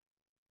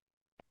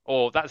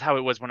 Or that's how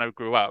it was when I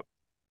grew up.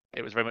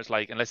 It was very much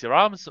like unless your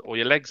arms or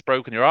your legs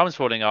broke and your arms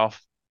falling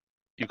off,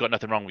 you've got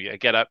nothing wrong with you.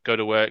 Get up, go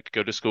to work,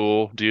 go to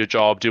school, do your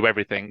job, do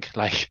everything.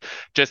 Like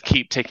just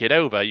keep ticking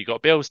over. You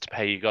got bills to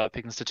pay, you got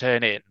things to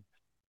turn in,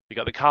 you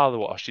got the car to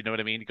wash. You know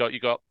what I mean? You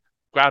got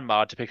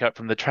grandma to pick up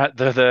from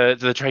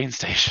the train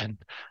station.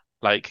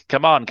 Like,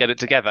 come on, get it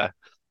together.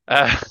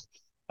 Uh,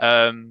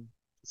 um,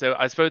 so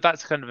I suppose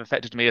that's kind of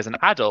affected me as an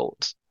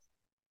adult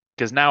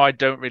because now I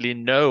don't really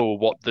know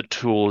what the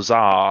tools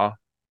are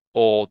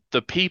or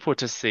the people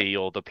to see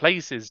or the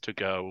places to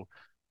go.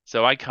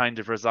 So I kind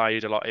of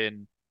reside a lot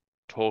in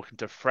talking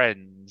to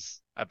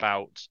friends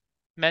about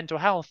mental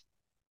health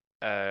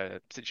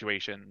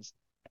situations.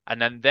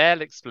 And then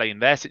they'll explain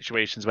their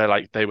situations where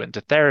like they went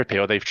to therapy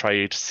or they've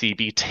tried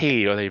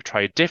CBT or they've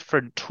tried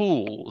different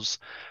tools.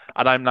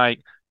 And I'm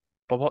like,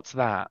 well, what's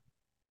that?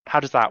 How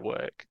does that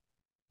work?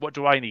 What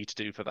do I need to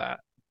do for that?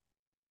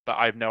 But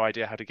I have no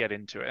idea how to get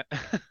into it.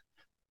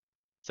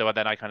 So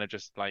then I kind of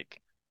just like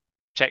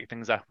check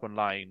things up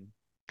online,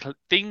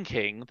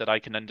 thinking that I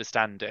can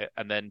understand it,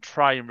 and then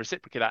try and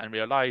reciprocate that and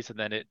realize, and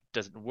then it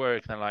doesn't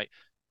work. And I'm like,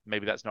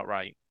 maybe that's not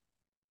right.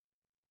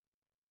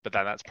 But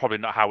then that's probably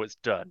not how it's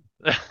done.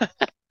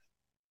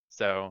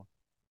 So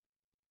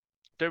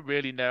don't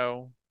really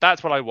know.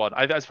 That's what I want.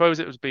 I suppose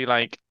it would be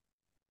like,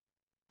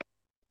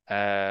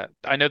 I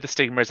know the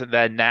stigma isn't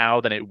there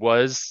now than it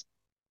was,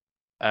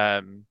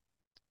 um,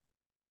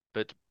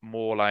 but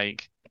more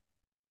like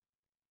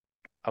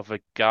of a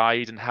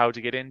guide and how to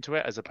get into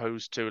it as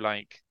opposed to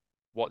like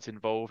what's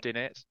involved in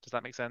it. Does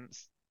that make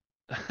sense?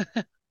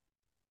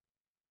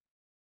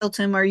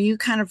 Tim, are you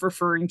kind of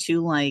referring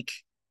to like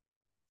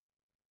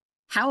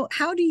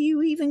how do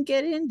you even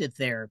get into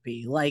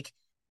therapy? Like,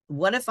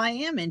 what if I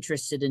am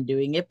interested in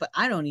doing it, but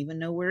I don't even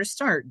know where to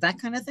start? That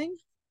kind of thing?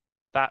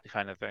 That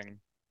kind of thing.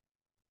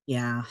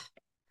 Yeah.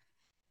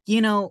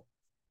 You know,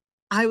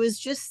 I was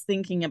just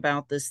thinking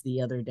about this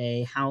the other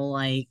day, how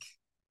like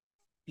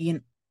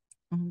you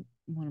know,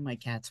 one of my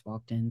cats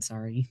walked in,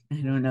 sorry. I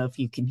don't know if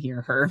you can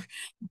hear her.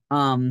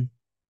 Um,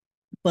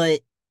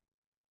 but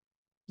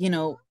you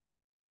know,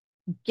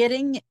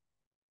 getting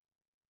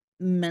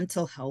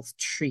mental health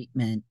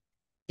treatment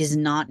is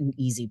not an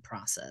easy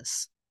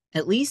process.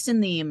 At least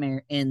in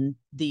in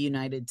the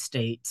United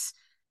States,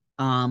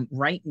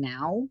 right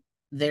now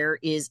there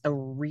is a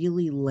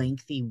really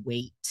lengthy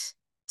wait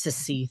to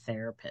see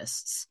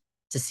therapists.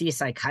 To see a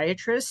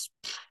psychiatrist,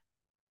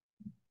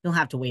 you'll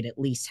have to wait at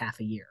least half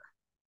a year.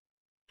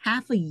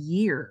 Half a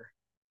year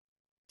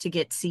to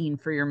get seen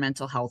for your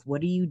mental health. What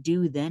do you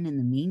do then in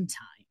the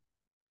meantime?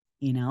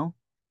 You know,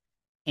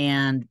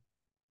 and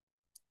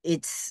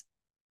it's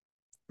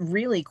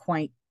really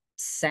quite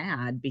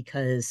sad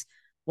because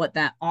what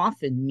that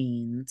often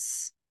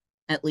means,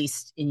 at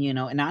least in,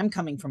 and I'm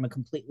coming from a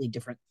completely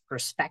different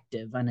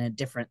perspective and a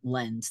different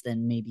lens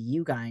than maybe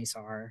you guys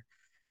are.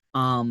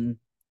 um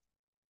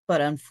but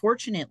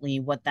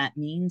unfortunately what that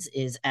means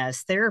is,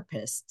 as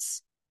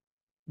therapists,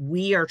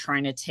 we are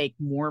trying to take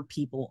more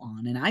people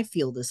on. And I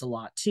feel this a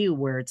lot too,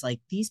 where it's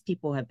like these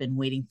people have been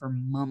waiting for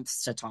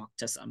months to talk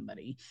to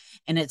somebody.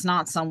 And it's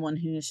not someone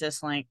who's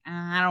just like,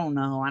 I don't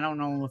know. I don't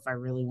know if I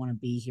really want to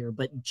be here,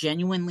 but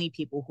genuinely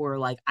people who are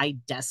like, I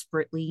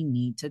desperately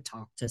need to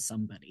talk to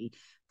somebody.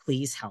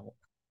 Please help.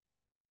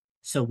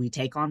 So we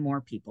take on more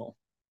people.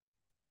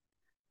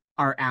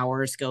 Our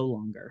hours go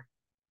longer.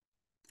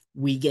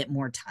 We get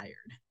more tired.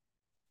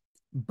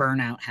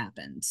 Burnout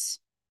happens.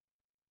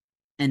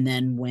 And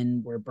then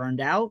when we're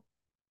burned out,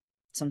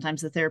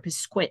 sometimes the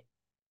therapists quit.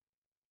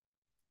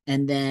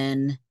 And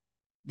then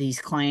these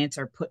clients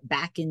are put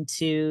back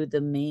into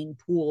the main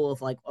pool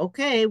of like,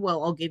 okay,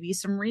 well, I'll give you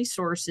some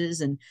resources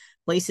and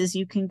places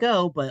you can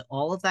go. But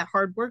all of that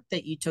hard work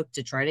that you took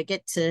to try to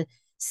get to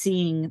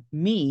seeing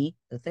me,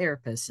 the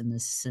therapist in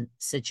this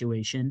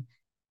situation,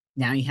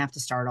 now you have to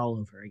start all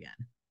over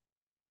again.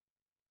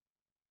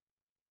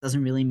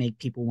 Doesn't really make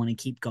people want to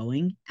keep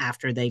going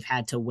after they've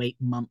had to wait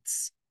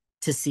months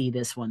to see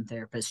this one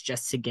therapist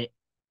just to get,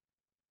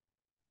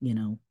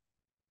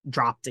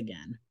 dropped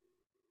again.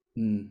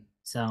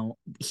 So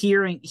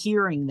hearing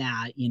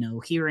that,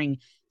 hearing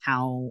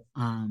how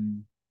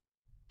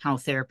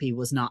therapy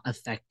was not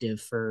effective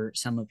for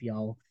some of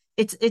y'all,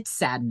 it's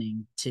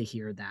saddening to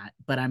hear that,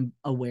 but I'm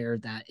aware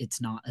that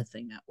it's not a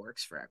thing that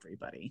works for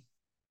everybody.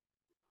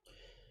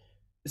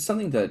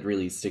 something that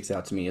really sticks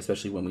out to me,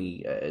 especially when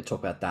we talk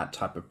about that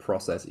type of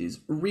process, is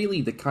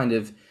really the kind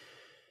of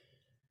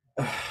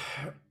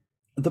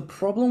the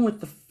problem with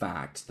the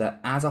fact that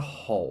as a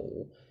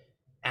whole,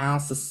 our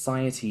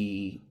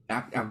society,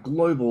 our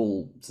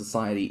global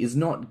society, is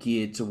not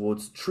geared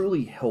towards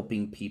truly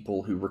helping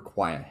people who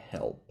require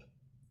help.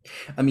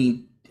 I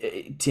mean,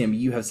 Tim,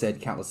 you have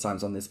said countless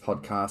times on this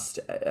podcast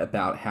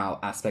about how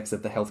aspects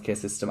of the healthcare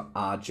system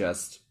are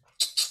just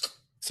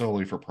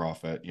Solely for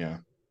profit, yeah.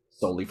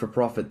 solely for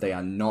profit. They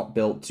are not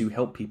built to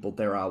help people.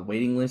 There are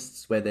waiting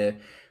lists where there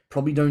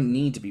probably don't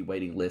need to be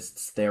waiting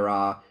lists. There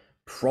are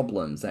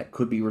problems that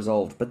could be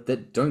resolved, but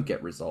that don't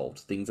get resolved.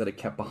 Things that are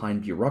kept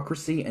behind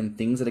bureaucracy and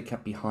things that are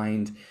kept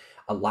behind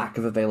a lack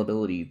of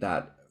availability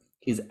that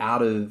is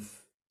out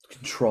of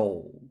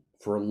control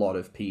for a lot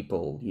of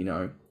people, you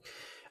know.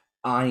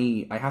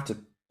 I have to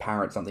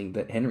parrot something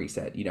that Henry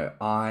said. You know,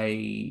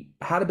 I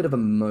had a bit of a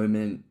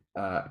moment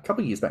a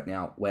couple of years back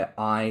now where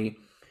I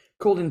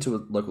called into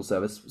a local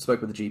service,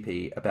 spoke with a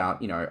GP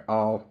about, you know,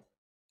 oh,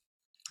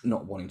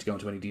 not wanting to go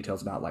into any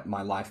details about like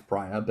my life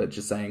prior, but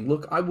just saying,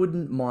 look, I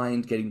wouldn't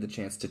mind getting the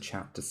chance to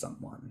chat to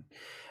someone.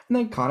 And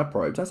they kind of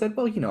probed. I said,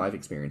 well, you know, I've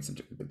experienced some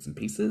different bits and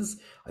pieces.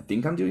 I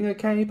think I'm doing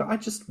okay, but I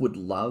just would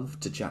love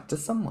to chat to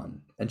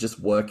someone and just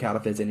work out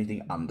if there's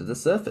anything under the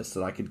surface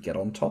that I could get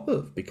on top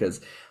of,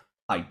 because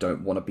I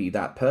don't want to be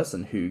that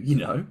person who, you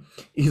know,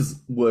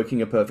 is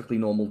working a perfectly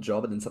normal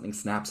job and then something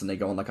snaps and they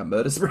go on like a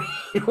murder spree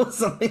or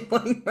something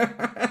like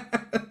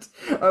that.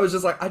 I was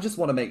just like, I just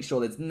want to make sure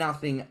there's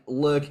nothing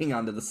lurking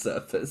under the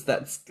surface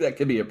that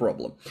could be a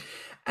problem.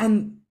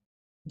 And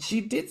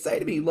she did say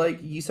to me, like,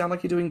 you sound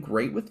like you're doing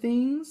great with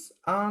things.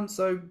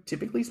 So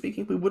typically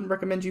speaking, we wouldn't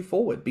recommend you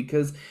forward,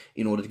 because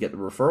in order to get the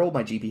referral,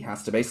 my GP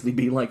has to basically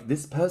be like,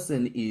 this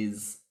person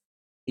is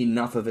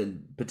enough of a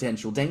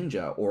potential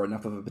danger or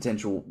enough of a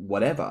potential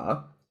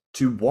whatever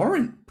to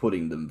warrant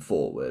putting them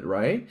forward,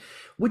 right?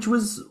 Which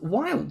was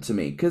wild to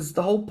me, because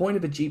the whole point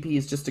of a GP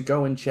is just to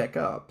go and check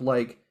up.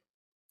 Like,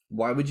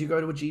 why would you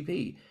go to a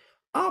GP?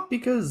 Oh,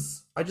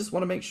 because I just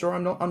want to make sure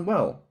I'm not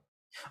unwell.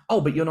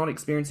 Oh, but you're not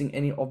experiencing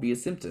any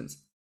obvious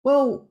symptoms.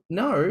 Well,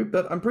 no,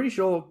 but I'm pretty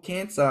sure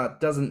cancer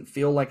doesn't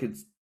feel like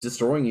it's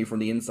destroying you from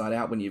the inside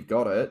out when you've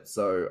got it.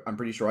 So I'm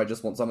pretty sure I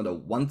just want someone to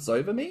once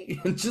over me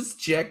and just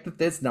check that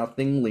there's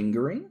nothing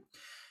lingering.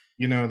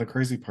 You know, the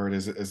crazy part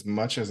is, as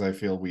much as I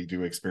feel we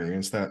do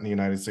experience that in the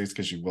United States,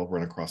 because you will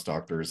run across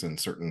doctors and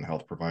certain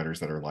health providers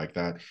that are like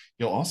that,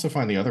 you'll also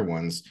find the other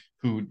ones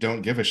who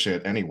don't give a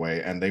shit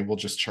anyway, and they will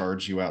just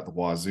charge you out the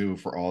wazoo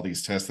for all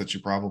these tests that you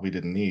probably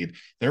didn't need.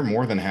 They're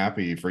more than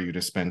happy for you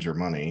to spend your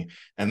money,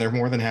 and they're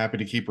more than happy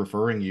to keep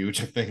referring you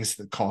to things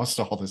that cost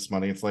all this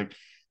money. It's like,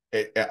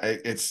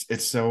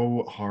 it's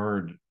so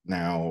hard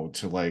now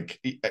to like,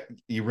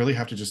 you really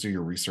have to just do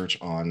your research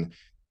on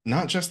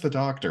not just the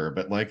doctor,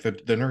 but like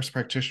the nurse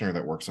practitioner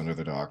that works under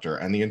the doctor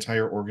and the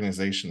entire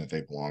organization that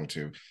they belong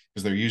to,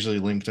 because they're usually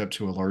linked up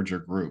to a larger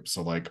group.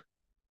 So like,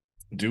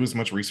 do as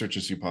much research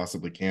as you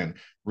possibly can.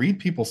 Read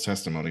people's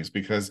testimonies,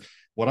 because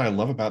what I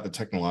love about the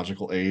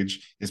technological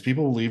age is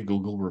people will leave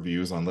Google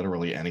reviews on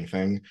literally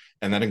anything,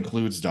 and that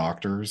includes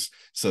doctors.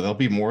 So they'll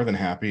be more than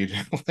happy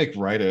to like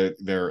write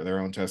their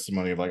own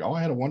testimony of like, oh,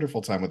 I had a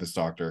wonderful time with this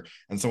doctor,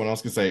 and someone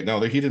else can say, no,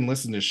 he didn't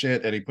listen to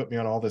shit, and he put me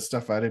on all this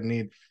stuff I didn't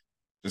need.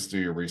 Just do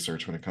your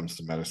research when it comes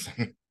to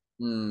medicine.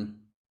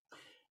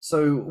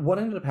 So what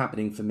ended up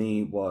happening for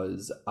me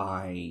was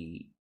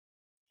I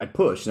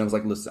pushed and I was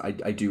like,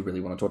 listen, I do really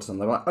want to talk to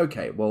someone. They're like,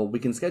 okay, well, we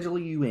can schedule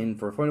you in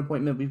for a phone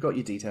appointment. We've got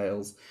your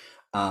details.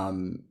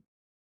 And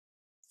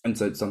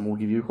so someone will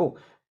give you a call.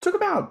 Took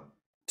about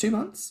 2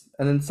 months,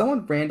 and then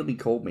someone randomly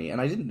called me,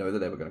 and I didn't know that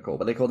they were going to call,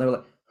 but they called and they were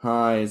like,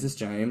 hi, is this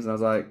James? And I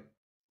was like,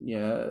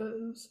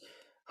 yes.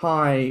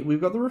 Hi,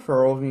 we've got the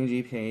referral from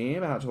your GP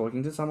about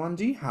talking to someone.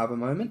 Do you have a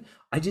moment?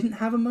 I didn't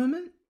have a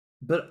moment,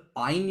 but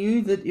I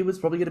knew that it was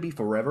probably going to be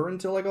forever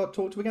until I got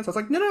talked to again. So I was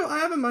like, no, I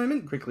have a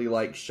moment. Quickly,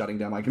 like, shutting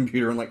down my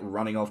computer and, like,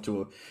 running off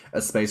to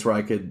a space where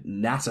I could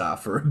natter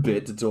for a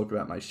bit to talk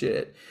about my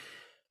shit.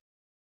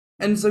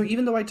 And so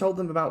even though I told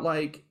them about,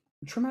 like,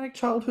 traumatic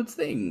childhood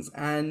things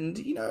and,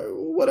 you know,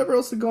 whatever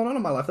else had gone on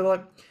in my life, they were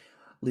like,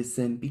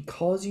 listen,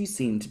 because you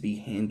seem to be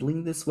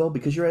handling this well,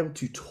 because you're able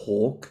to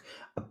talk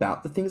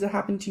about the things that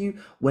happened to you,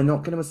 we're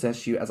not going to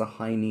assess you as a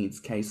high needs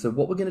case. So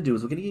what we're going to do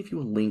is we're going to give you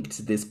a link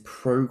to this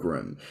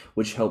program,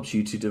 which helps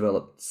you to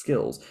develop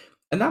skills.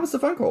 And that was the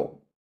phone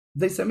call.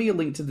 They sent me a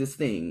link to this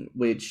thing,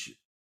 which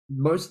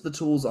most of the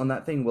tools on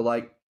that thing were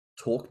like,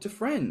 talk to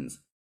friends,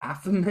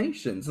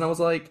 affirmations. And I was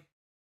like,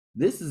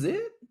 this is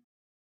it?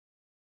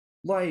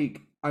 Like,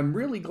 I'm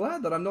really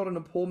glad that I'm not in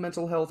a poor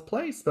mental health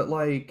place, but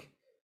like,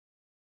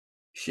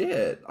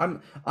 shit,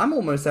 I'm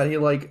almost out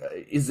here like,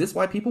 is this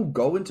why people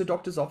go into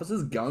doctors'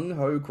 offices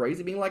gung-ho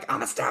crazy, being like, I'm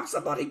gonna stab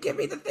somebody, give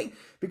me the thing?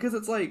 Because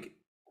it's like,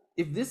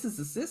 if this is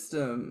the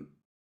system,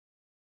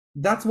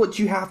 that's what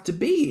you have to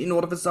be in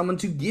order for someone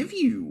to give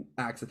you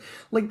access.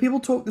 Like, people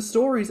talk the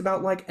stories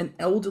about like an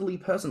elderly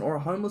person or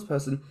a homeless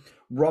person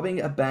robbing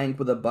a bank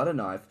with a butter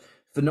knife,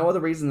 for no other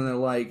reason than they're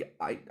like,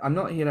 I'm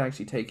not here to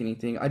actually take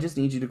anything. I just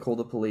need you to call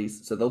the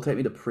police. So they'll take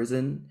me to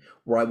prison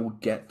where I will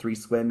get 3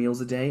 square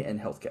meals a day and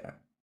healthcare.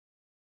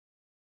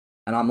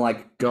 And I'm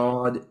like,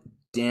 God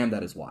damn,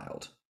 that is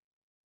wild.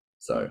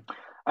 So,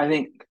 I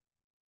think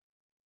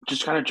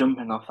just kind of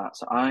jumping off that,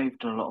 so I've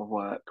done a lot of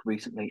work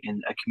recently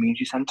in a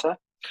community centre,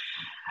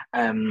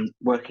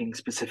 working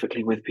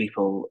specifically with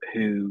people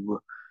who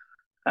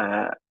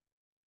uh,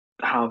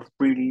 have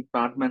really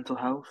bad mental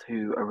health,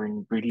 who are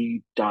in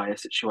really dire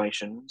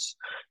situations,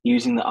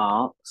 using the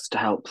arts to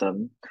help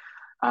them.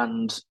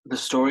 And the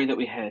story that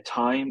we hear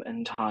time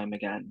and time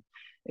again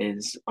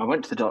is I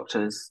went to the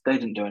doctors, they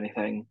didn't do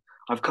anything.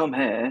 I've come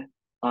here,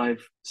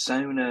 I've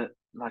sewn a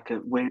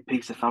weird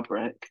piece of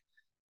fabric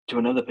to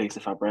another piece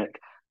of fabric,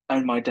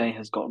 and my day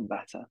has gotten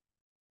better.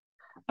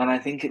 And I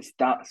think it's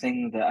that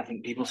thing that I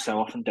think people so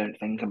often don't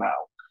think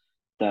about,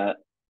 that,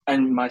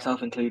 and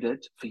myself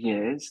included, for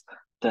years,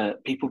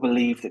 that people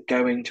believe that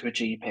going to a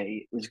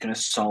GP is going to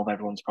solve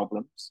everyone's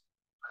problems.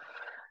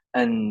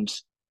 And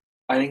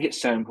I think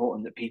it's so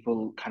important that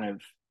people kind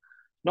of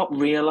not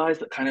realize,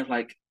 but kind of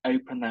like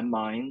open their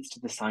minds to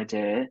this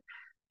idea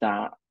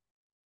that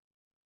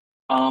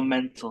our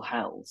mental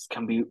health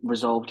can be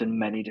resolved in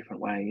many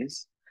different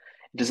ways.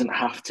 It doesn't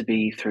have to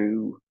be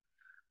through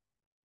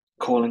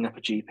calling up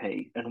a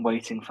GP and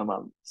waiting for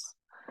months.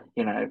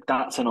 You know,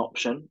 that's an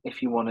option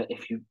if you want to,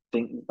 if you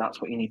think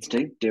that's what you need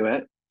to do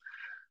it.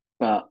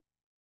 But,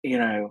 you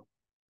know,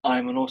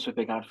 I'm also a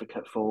big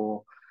advocate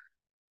for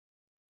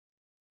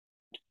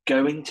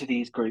going to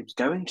these groups,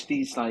 going to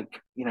these,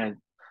 like, you know,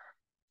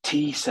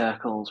 tea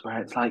circles where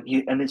it's like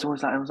you, and it's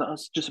always like, I was like, oh,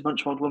 it's just a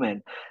bunch of old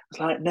women. It's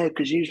like, no,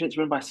 because usually it's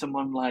run by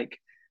someone, like,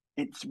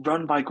 it's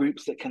run by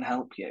groups that can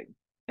help you,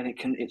 and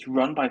it's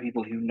run by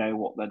people who know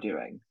what they're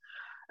doing.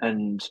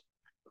 And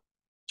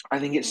I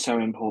think it's so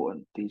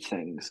important, these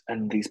things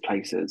and these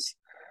places.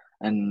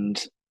 And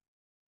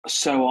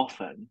so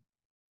often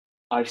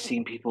I've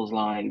seen people's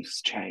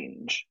lives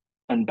change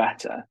and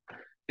better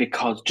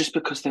because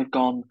they've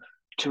gone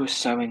to a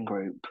sewing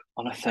group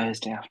on a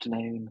Thursday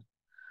afternoon.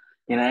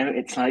 You know,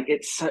 it's like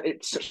it's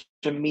such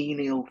a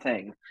menial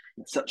thing.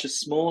 It's such a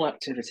small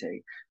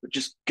activity, but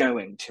just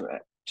going to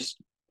it, just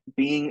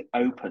being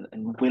open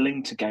and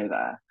willing to go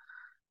there,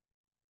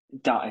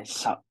 that is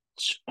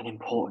such an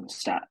important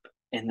step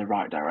in the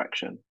right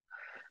direction.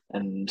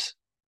 And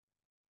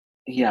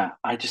yeah,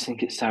 I just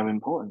think it's so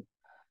important.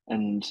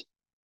 And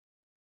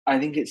I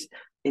think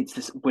it's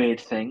this weird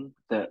thing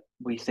that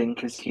we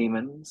think as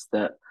humans,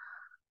 that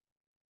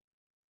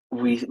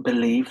we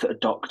believe that a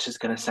doctor's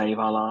going to save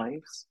our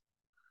lives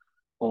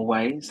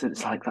always.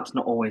 It's like that's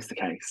not always the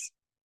case.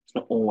 It's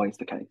not always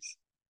the case.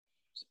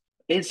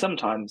 It is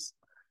sometimes,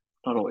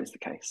 not always the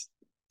case.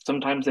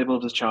 Sometimes they will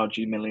just charge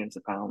you millions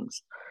of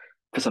pounds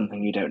for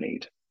something you don't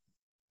need.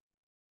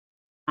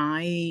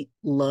 I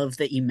love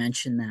that you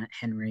mentioned that,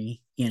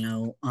 Henry.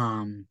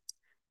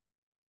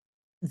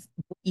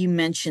 You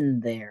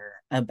mentioned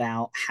there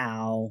about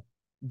how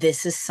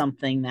this is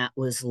something that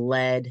was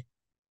led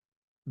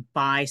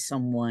by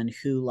someone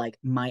who like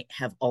might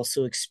have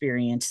also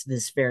experienced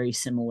this very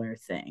similar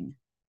thing.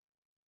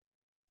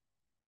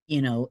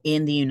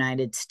 In the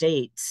United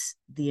States,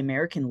 the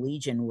American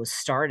Legion was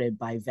started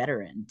by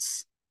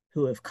veterans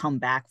who have come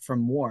back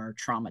from war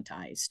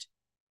traumatized.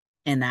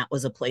 And that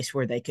was a place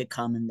where they could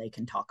come and they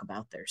can talk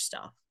about their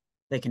stuff.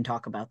 They can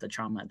talk about the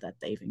trauma that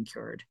they've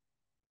incurred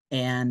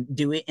and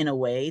do it in a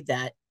way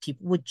that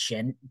people would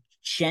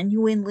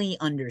genuinely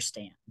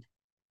understand.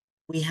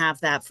 We have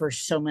that for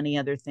so many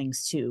other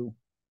things too.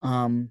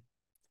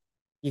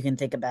 You can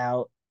think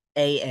about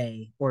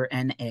AA or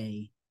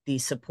NA,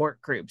 these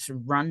support groups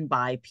run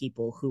by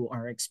people who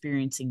are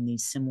experiencing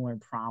these similar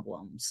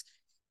problems.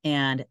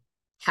 And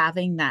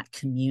having that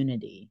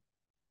community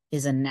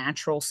is a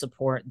natural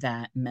support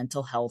that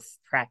mental health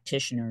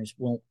practitioners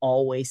will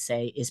always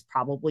say is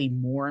probably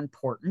more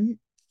important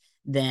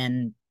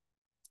than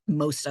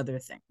most other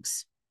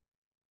things.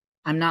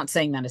 I'm not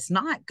saying that it's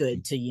not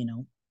good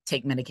to,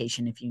 take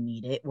medication if you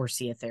need it or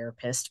see a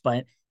therapist,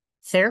 but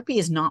therapy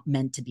is not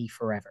meant to be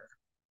forever.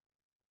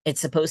 It's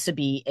supposed to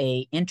be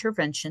a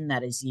intervention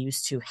that is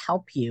used to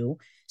help you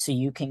so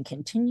you can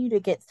continue to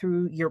get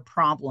through your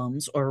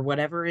problems or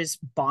whatever is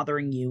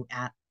bothering you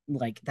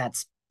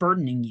that's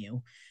burdening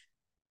you,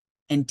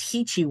 and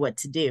teach you what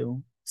to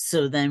do.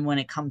 So then when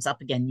it comes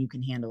up again, you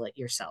can handle it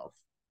yourself.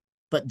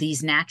 But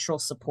these natural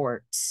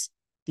supports,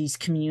 these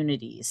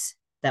communities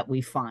that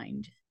we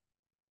find,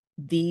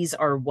 these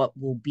are what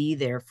will be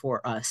there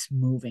for us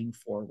moving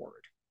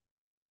forward.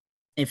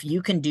 If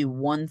you can do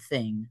one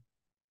thing,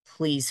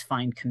 please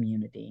find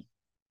community.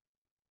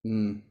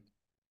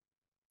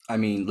 I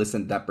mean,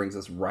 listen, that brings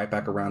us right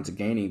back around to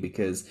gaining,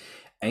 because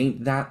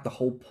ain't that the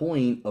whole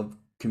point of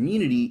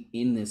community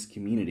in this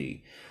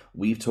community?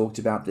 We've talked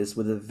about this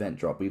with Event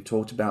Drop. We've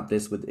talked about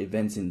this with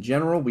events in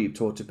general. We've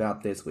talked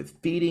about this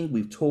with feeding.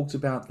 We've talked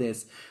about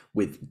this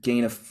with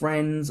Gain of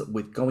Friends,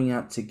 with going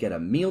out to get a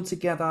meal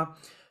together.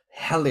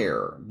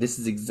 Hello, this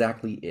is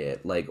exactly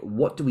it. Like,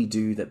 what do we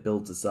do that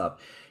builds us up?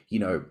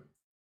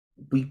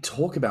 we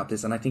talk about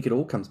this, and I think it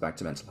all comes back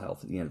to mental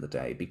health at the end of the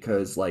day,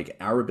 because like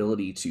our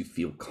ability to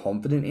feel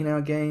confident in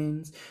our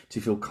games, to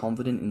feel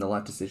confident in the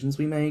life decisions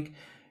we make.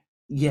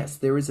 Yes,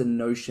 there is a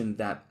notion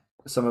that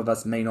some of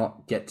us may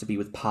not get to be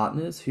with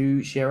partners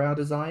who share our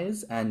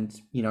desires,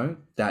 and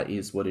that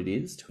is what it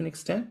is to an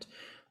extent.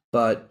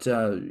 But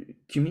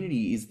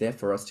community is there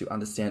for us to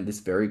understand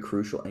this very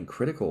crucial and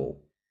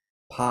critical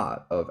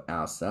part of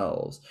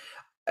ourselves.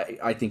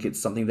 I think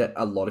it's something that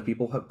a lot of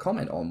people have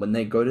comment on when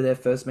they go to their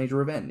first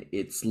major event.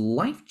 It's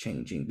life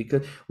changing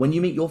because when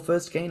you meet your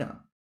first gainer,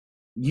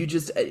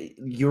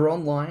 you're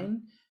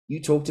online,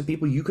 you talk to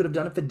people, you could have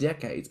done it for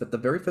decades, but the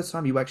very first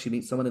time you actually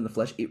meet someone in the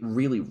flesh, it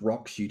really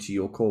rocks you to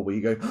your core where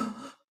you go,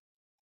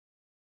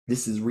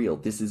 this is real.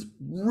 This is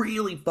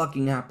really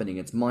fucking happening.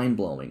 It's mind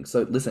blowing.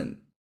 So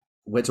listen,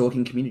 we're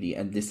talking community,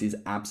 and this is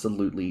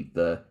absolutely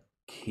the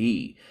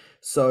key.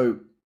 So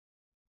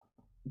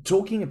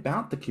talking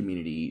about the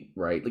community,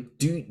 right? Like,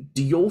 do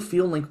y'all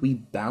feel like we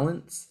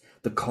balance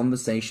the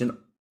conversation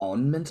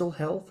on mental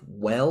health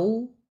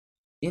well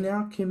in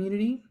our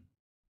community?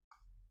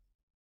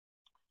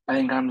 I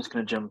think I'm just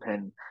going to jump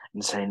in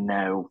and say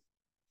no.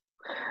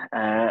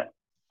 I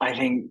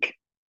think,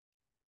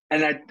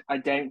 and I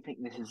don't think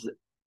this is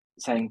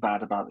saying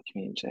bad about the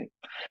community,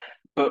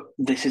 but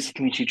this is a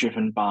community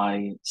driven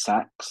by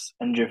sex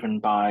and driven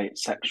by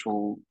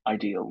sexual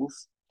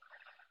ideals.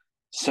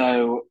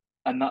 So,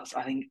 and that's,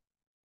 I think,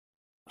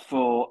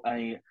 for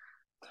a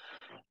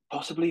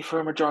possibly for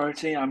a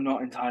majority, I'm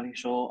not entirely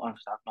sure. I've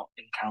not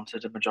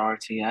encountered a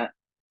majority yet.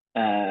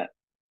 They're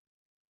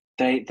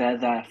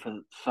there for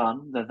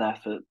fun. They're there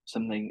for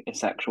something a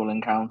sexual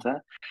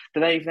encounter.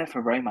 They're even there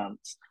for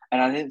romance.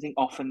 And I don't think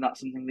often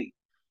that's something that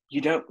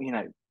you don't you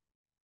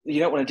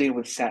don't want to deal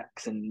with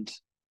sex and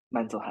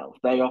mental health.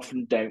 They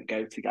often don't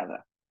go together.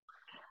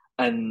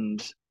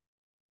 And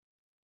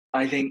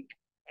I think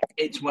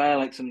it's where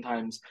like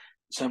sometimes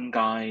some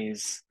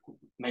guys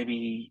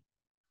maybe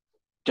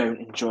don't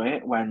enjoy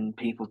it when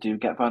people do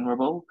get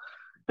vulnerable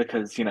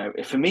because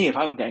if for me if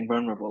I'm getting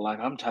vulnerable, like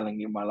I'm telling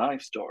you my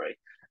life story,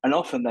 and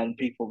often then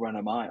people run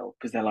a mile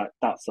because they're like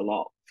that's a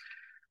lot,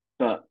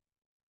 but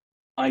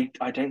I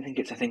don't think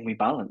it's a thing we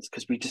balance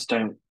because we just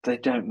don't they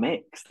don't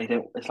mix, they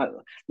don't, it's like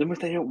them if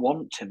they don't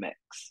want to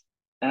mix,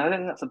 and I don't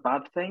think that's a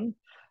bad thing,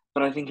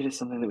 but I think it is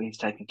something that we need to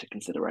take into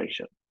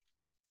consideration.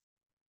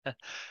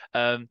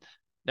 No,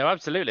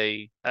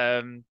 absolutely.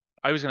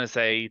 I was going to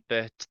say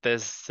that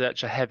there's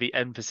such a heavy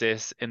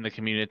emphasis in the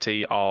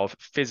community of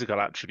physical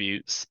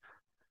attributes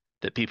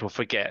that people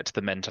forget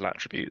the mental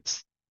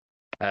attributes.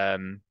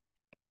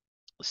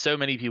 So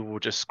many people will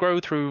just scroll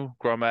through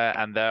Grommer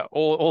and they're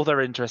all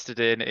they're interested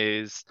in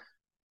is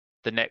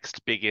the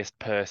next biggest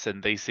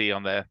person they see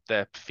on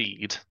their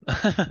feed.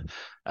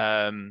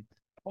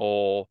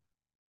 Or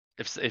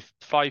if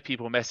five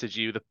people message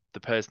you, the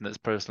person that's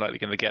most likely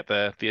going to get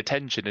the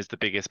attention is the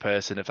biggest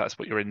person, if that's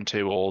what you're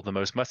into, or the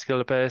most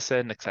muscular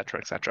person, etc.,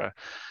 etc.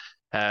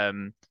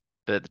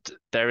 But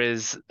there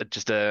is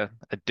just a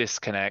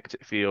disconnect,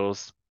 it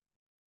feels,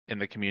 in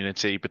the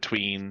community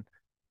between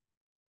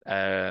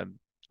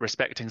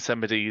respecting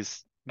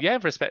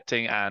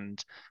respecting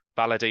and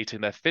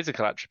validating their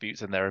physical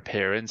attributes and their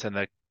appearance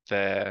and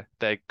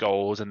their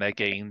goals and their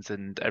gains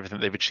and everything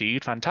they've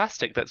achieved.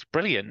 Fantastic, that's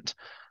brilliant.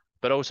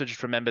 But also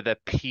just remember they're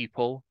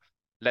people.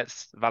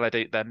 Let's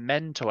validate their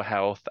mental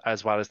health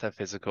as well as their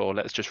physical.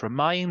 Let's just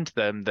remind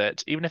them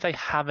that even if they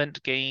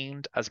haven't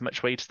gained as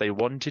much weight as they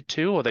wanted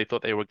to or they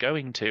thought they were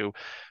going to,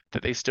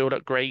 that they still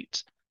look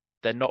great.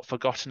 They're not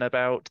forgotten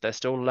about. They're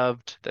still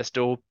loved. They're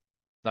still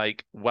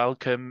like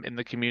welcome in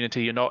the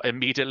community. You're not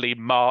immediately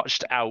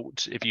marched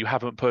out if you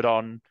haven't put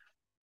on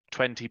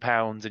 20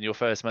 pounds in your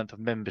first month of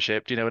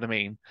membership. Do you know what I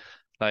mean?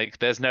 Like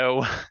there's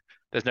no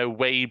there's no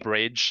way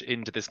bridge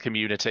into this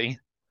community.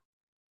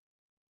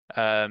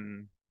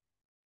 Call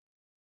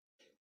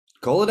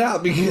it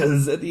out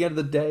because at the end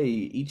of the day,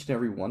 each and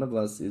every one of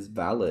us is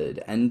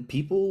valid, and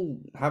people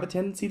have a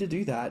tendency to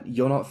do that.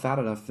 You're not fat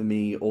enough for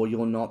me, or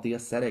you're not the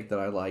aesthetic that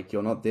I like,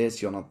 you're not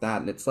this, you're not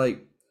that. And it's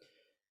like,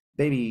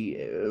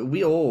 baby,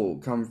 we all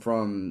come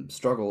from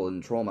struggle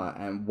and trauma,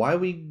 and why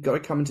we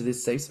gotta come into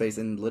this safe space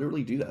and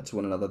literally do that to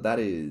one another, that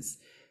is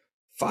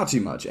far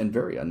too much and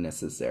very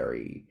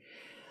unnecessary.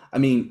 I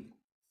mean,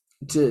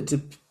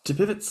 to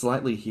pivot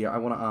slightly here, I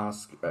want to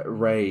ask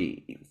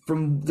Ray,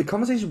 from the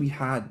conversation we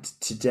had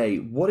today,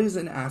 what is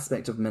an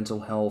aspect of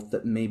mental health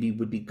that maybe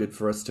would be good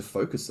for us to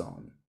focus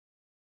on?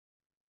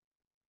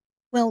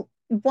 Well,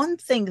 one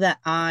thing that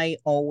I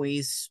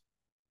always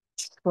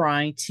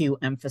try to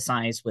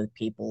emphasize with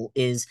people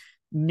is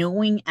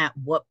knowing at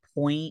what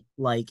point,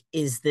 like,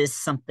 is this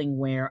something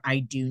where I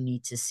do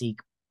need to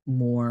seek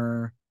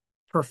more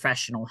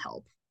professional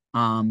help?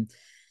 Um,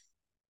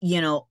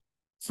 you know,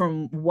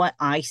 from what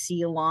I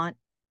see a lot,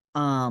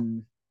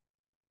 um,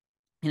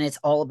 and it's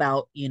all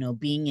about,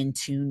 being in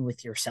tune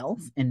with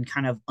yourself and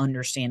kind of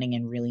understanding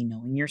and really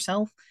knowing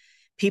yourself.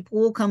 People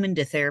will come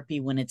into therapy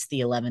when it's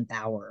the 11th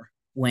hour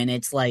when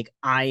it's like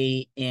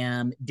I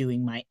am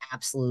doing my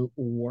absolute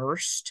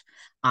worst.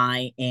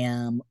 I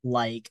am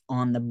like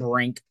on the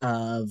brink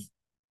of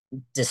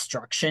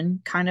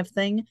destruction kind of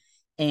thing.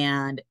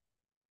 And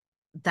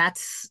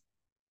that's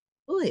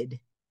good.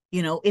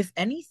 If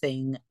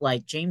anything,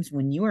 like James,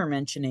 when you were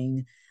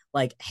mentioning,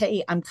 like,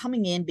 hey, I'm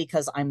coming in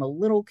because I'm a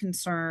little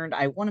concerned,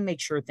 I want to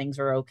make sure things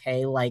are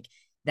okay, like,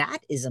 that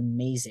is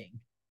amazing.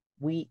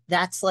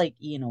 That's like,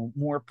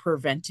 more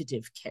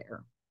preventative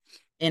care.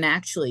 And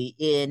actually,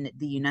 in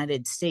the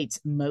United States,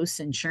 most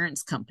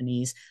insurance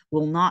companies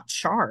will not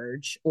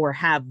charge or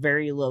have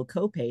very low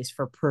copays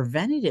for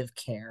preventative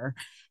care,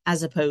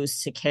 as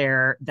opposed to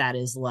care that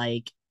is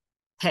like,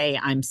 hey,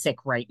 I'm sick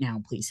right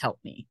now, please help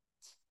me.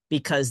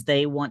 Because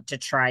they want to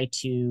try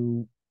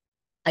to,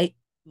 I,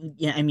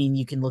 yeah, I mean,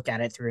 you can look at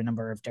it through a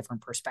number of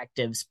different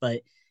perspectives,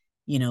 but,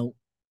 you know,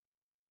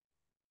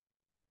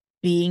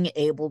 being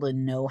able to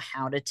know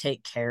how to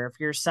take care of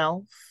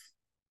yourself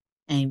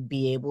and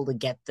be able to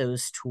get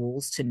those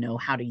tools to know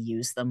how to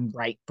use them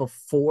right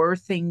before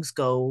things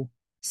go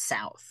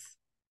south.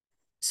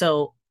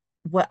 So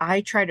what I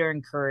try to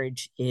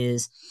encourage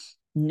is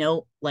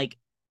like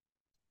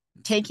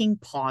taking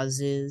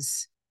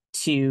pauses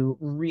to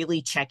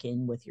really check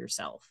in with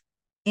yourself.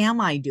 Am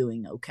I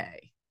doing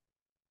okay?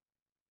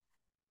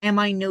 Am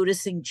I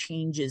noticing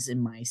changes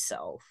in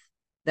myself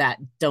that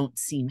don't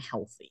seem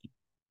healthy?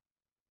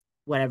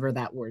 Whatever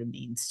that word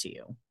means to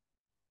you.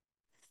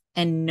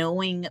 And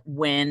knowing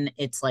when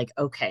it's like,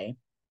 okay,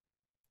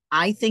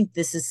 I think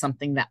this is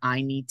something that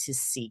I need to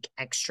seek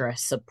extra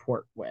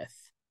support with,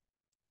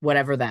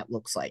 whatever that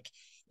looks like.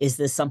 Is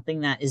this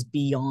something that is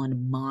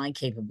beyond my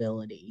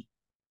capability,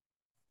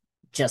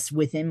 just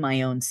within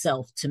my own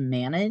self to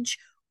manage?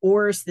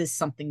 Or is this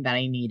something that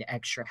I need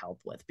extra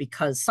help with?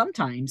 Because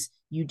sometimes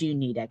you do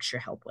need extra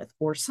help with,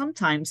 or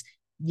sometimes,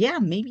 yeah,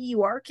 maybe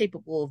you are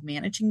capable of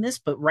managing this,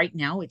 but right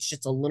now it's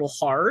just a little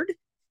hard.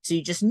 So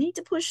you just need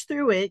to push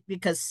through it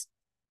because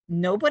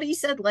nobody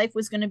said life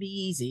was going to be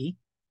easy.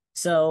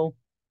 So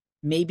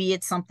maybe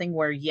it's something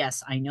where,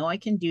 yes, I know I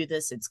can do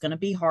this. It's going to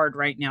be hard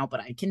right now, but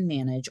I can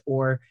manage.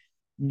 Or,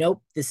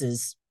 nope, this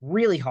is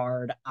really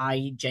hard.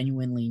 I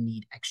genuinely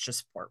need extra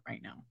support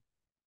right now.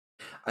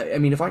 I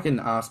mean, if I can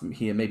ask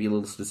here, maybe a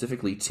little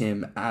specifically,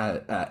 Tim,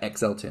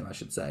 XL Tim, I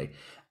should say,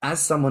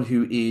 as someone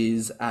who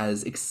is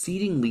as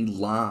exceedingly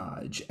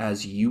large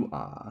as you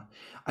are,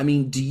 I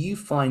mean, do you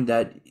find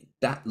that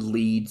that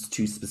leads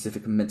to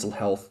specific mental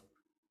health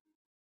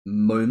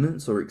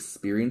moments or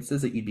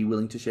experiences that you'd be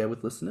willing to share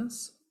with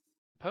listeners?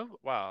 Oh,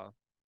 wow.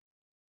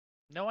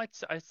 No, I'd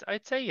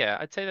say yeah.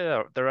 I'd say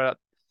there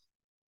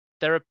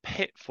are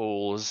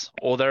pitfalls,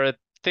 or there are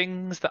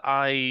things that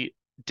I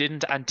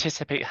didn't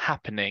anticipate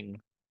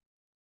happening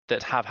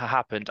that have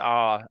happened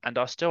and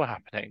are still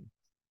happening.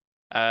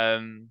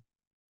 Because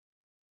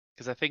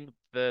I think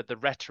the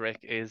rhetoric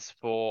is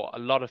for a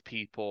lot of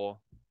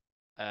people,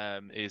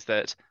 is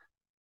that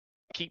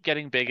keep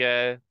getting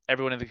bigger,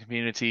 everyone in the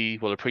community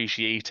will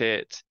appreciate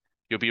it,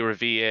 you'll be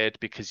revered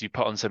because you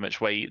put on so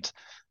much weight.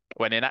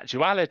 When in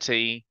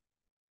actuality,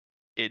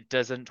 it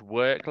doesn't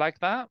work like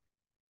that.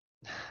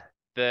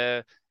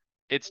 The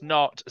It's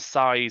not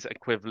size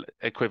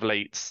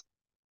equivalates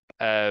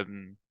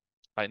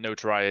like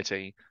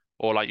notoriety,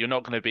 or like you're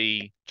not going to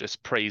be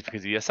just praised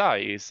because of your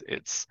size.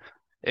 It's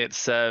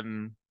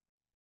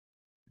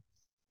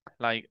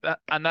like that,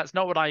 and that's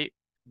not what I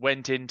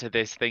went into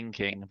this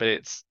thinking, but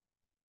it's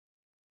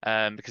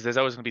because there's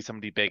always going to be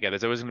somebody bigger.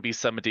 There's always going to be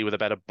somebody with a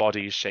better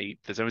body shape.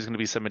 There's always going to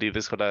be somebody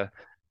that's got a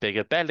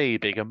bigger belly,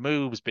 bigger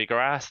moves, bigger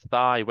ass,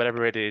 thigh,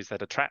 whatever it is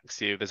that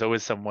attracts you. There's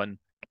always someone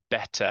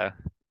better.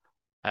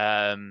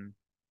 Um,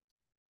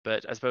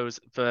 but I suppose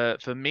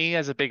for me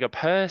as a bigger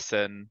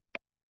person,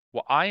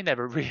 what I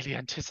never really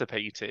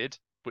anticipated,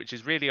 which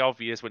is really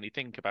obvious when you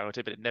think about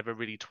it, but it never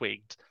really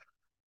twigged,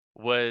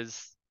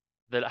 was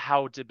that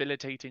how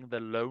debilitating the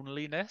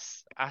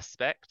loneliness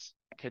aspect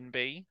can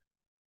be,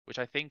 which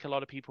I think a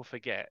lot of people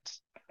forget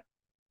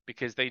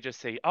because they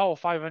just say, "Oh,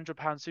 500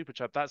 pound super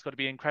chub, that's got to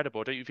be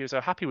incredible. Don't you feel so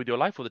happy with your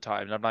life all the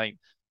time?" And I'm like,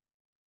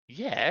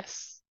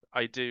 yes,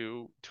 I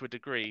do to a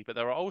degree, but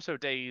there are also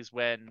days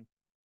when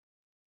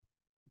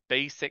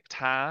basic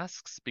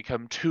tasks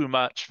become too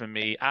much for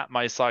me at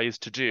my size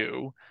to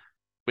do,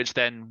 which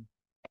then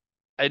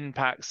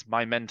impacts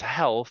my mental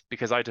health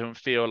because I don't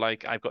feel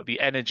like I've got the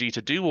energy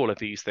to do all of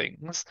these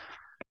things.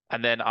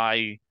 And then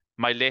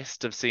my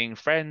list of seeing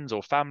friends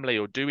or family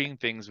or doing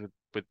things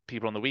with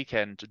people on the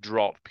weekend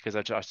drop because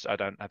I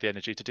don't have the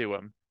energy to do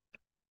them.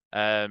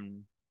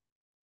 And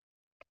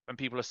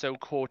people are so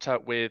caught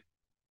up with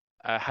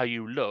how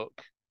you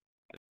look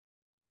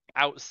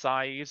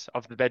outside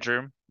of the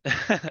bedroom,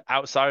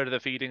 outside of the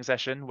feeding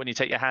session, when you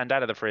take your hand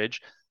out of the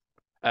fridge,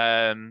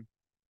 um,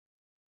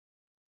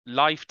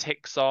 life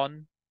ticks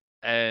on,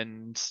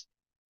 and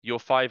you're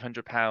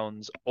 500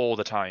 pounds all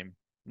the time,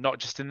 not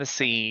just in the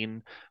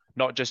scene,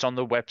 not just on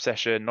the web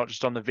session, not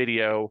just on the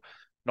video,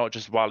 not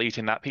just while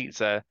eating that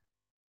pizza.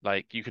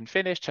 Like you can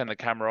finish, turn the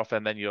camera off,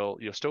 and then you're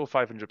still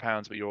 500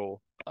 pounds, but you're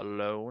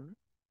alone.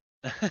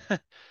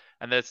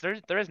 and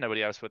there is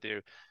nobody else with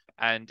you.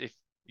 And if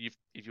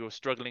you're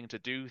struggling to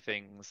do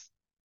things,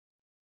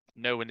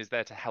 no one is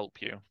there to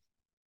help you.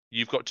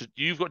 You've got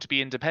to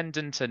be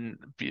independent and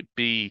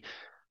be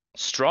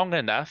strong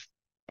enough,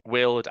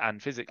 willed and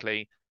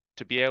physically,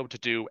 to be able to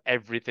do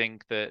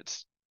everything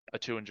that a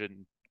 200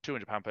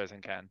 pound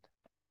person can,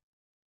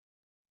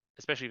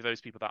 especially for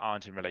those people that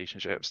aren't in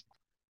relationships,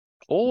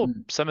 or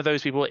some of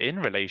those people in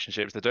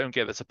relationships that don't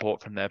get the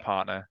support from their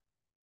partner.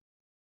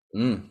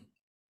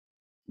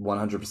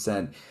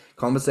 100%.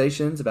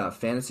 Conversations about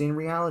fantasy and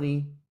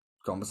reality,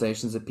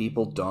 conversations that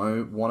people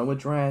don't want to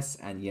address,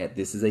 and yet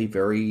this is a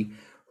very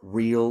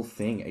real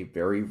thing, a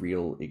very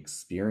real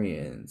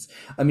experience.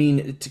 I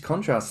mean, to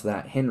contrast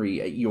that,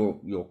 Henry,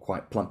 you're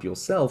quite plump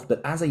yourself,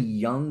 but as a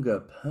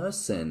younger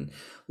person,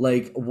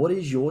 like, what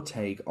is your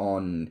take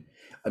on?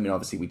 I mean,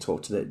 obviously, we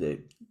talked to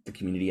the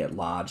community at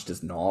large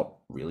does not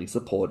really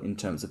support in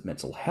terms of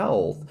mental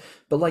health,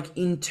 but like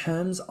in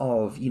terms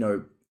of, you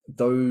know,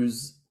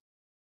 those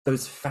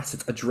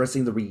facets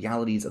addressing the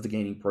realities of the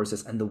gaining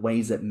process and the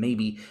ways that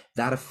maybe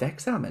that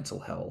affects our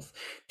mental health.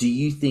 Do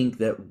you think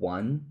that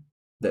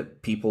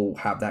that people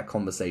have that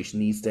conversation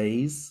these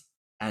days?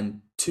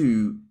 And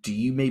two, do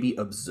you maybe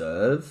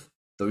observe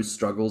those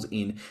struggles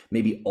in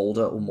maybe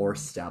older or more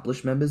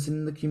established members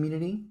in the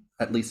community,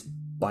 at least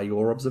by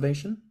your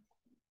observation?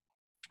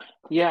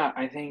 Yeah,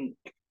 I think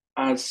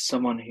as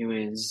someone who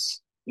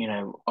is, you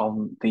know,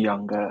 on the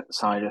younger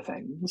side of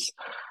things,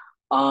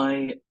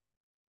 I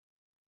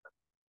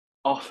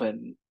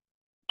often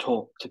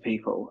talk to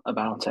people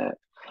about it.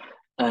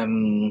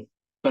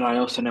 But I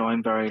also know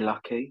I'm very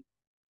lucky.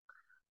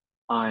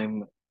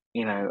 I'm,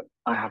 you know,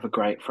 I have a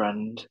great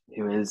friend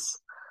who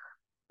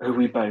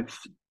we both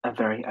are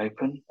very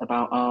open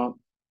about our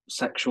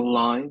sexual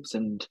lives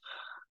and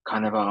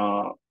kind of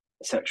our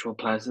sexual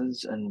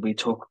pleasures, and we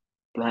talk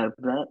blah,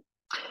 blah.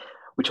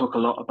 We talk a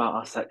lot about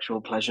our sexual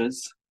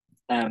pleasures,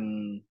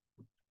 mainly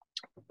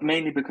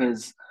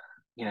because,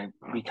 you know,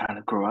 we kind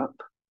of grew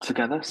up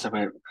together, so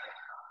we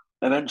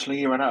eventually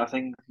you run out of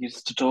things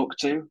used to talk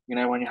to, you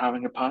know, when you're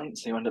having a pint,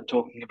 so you end up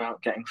talking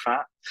about getting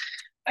fat.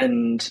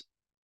 And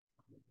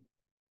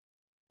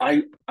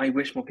I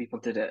wish more people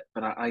did it,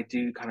 but I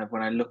do kind of,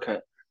 when I look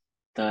at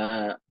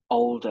the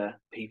older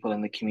people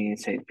in the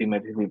community,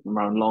 maybe people who've been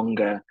around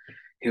longer,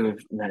 who have,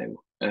 you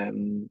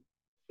know,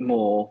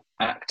 more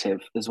active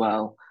as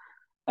well.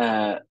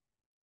 I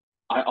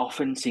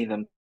often see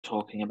them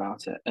talking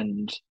about it,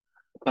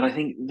 but I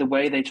think the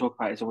way they talk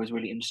about it is always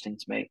really interesting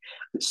to me.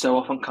 It so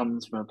often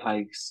comes from a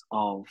place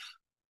of,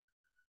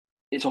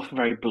 it's often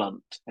very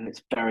blunt, and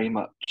it's very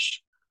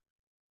much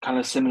kind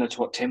of similar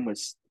to what Tim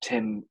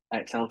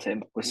XL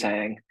Tim was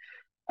saying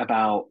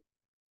about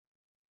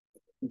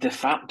the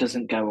fat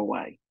doesn't go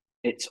away.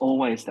 It's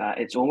always there.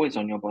 It's always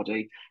on your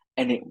body,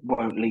 and it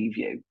won't leave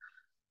you.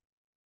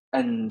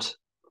 And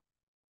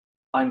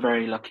I'm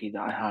very lucky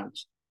that I had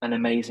an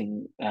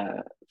amazing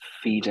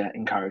feeder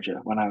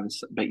encourager when I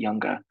was a bit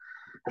younger.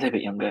 I say a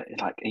bit younger,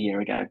 like a year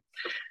ago.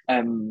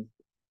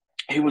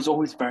 Who was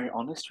always very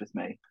honest with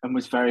me and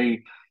was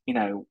very, you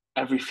know,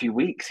 every few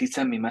weeks he'd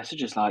send me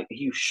messages like, "Are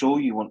you sure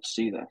you want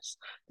to do this?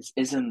 This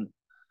isn't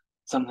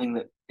something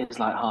that is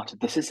lighthearted.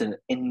 This is an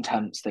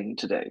intense thing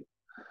to do."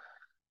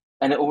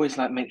 And it always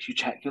like makes you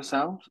check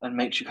yourself and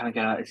makes you kind of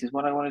go, "This is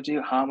what I want to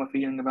do. How am I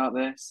feeling about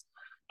this?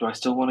 Do I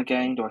still want to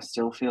gain? Do I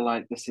still feel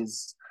like this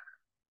is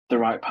the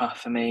right path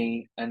for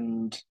me?"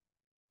 And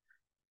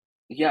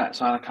yeah,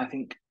 so I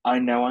think I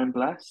know I'm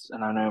blessed,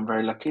 and I know I'm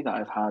very lucky that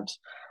I've had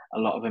a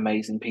lot of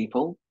amazing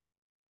people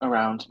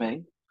around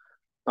me.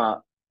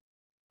 But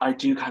I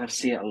do kind of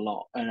see it a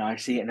lot, and I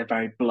see it in a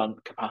very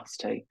blunt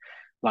capacity.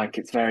 Like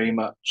it's very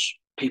much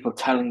people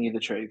telling you the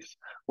truth,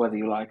 whether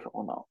you like it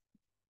or not.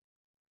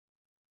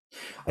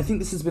 I think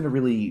this has been a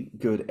really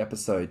good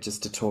episode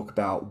just to talk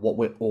about what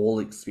we're all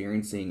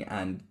experiencing,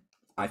 and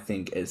I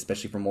think,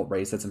 especially from what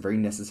Ray said, some very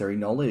necessary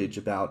knowledge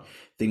about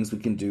things we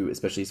can do,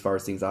 especially as far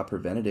as things are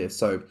preventative.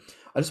 So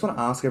I just want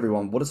to ask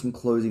everyone, what are some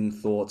closing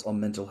thoughts on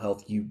mental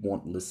health you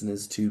want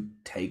listeners to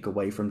take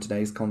away from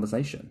today's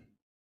conversation?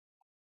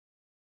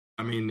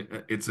 I mean,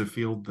 it's a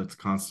field that's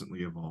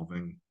constantly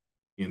evolving.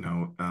 You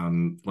know,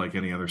 like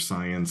any other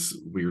science,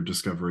 we're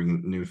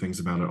discovering new things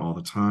about it all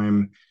the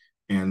time.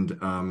 And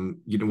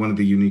you know, one of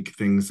the unique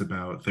things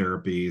about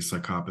therapy,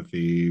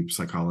 psychopathy,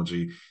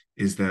 psychology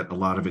is that a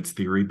lot of it's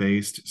theory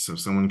based. So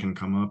someone can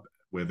come up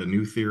with a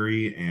new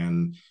theory,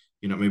 and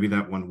you know, maybe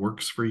that one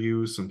works for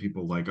you. Some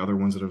people like other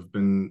ones that have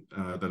been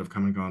that have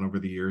come and gone over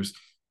the years.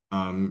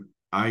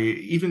 I,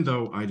 even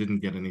though I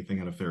didn't get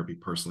anything out of therapy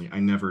personally, I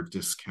never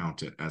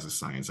discount it as a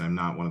science. I'm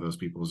not one of those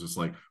people who's just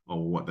like,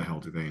 oh, what the hell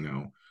do they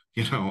know?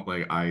 You know,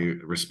 like I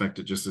respect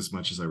it just as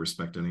much as I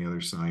respect any other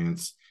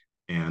science.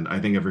 And I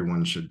think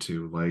everyone should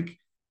too. Like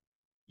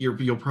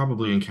you'll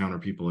probably encounter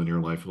people in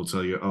your life who'll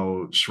tell you,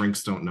 oh,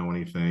 shrinks don't know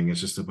anything. It's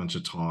just a bunch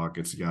of talk.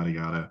 It's yada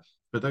yada.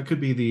 But that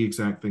could be the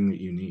exact thing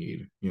that you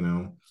need, you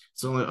know?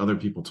 So don't let other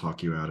people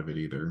talk you out of it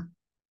either.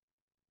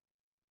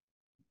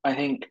 I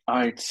think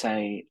I'd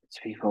say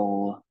to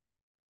people,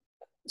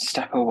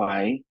 step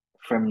away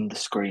from the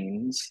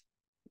screens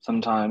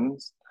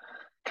sometimes.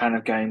 Kind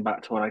of going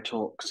back to what I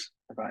talked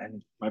about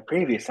in my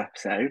previous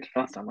episode,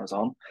 last time I was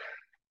on,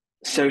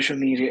 social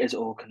media is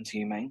all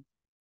consuming.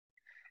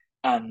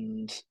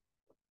 And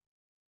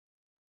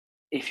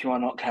if you are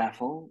not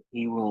careful,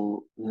 you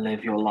will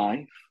live your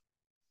life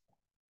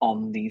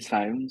on these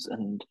phones.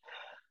 And,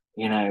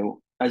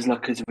 as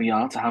lucky as we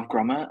are to have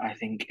Grommet, I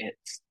think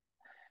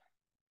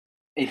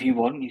if you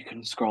want, you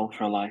can scroll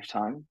for a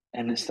lifetime.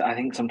 And I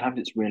think sometimes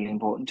it's really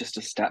important just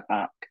to step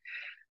back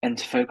and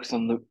to focus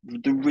on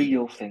the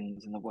real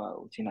things in the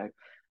world.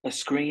 A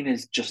screen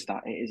is just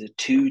that. It is a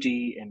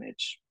 2D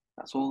image.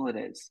 That's all it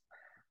is.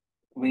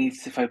 We need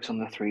to focus on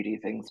the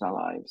 3D things in our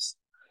lives.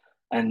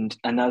 And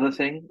another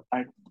thing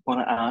I want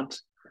to add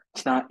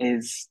to that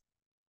is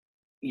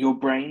your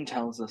brain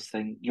tells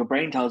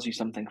you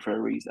something for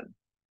a reason.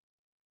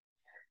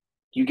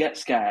 You get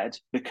scared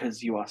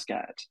because you are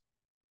scared.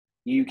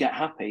 You get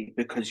happy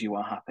because you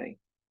are happy.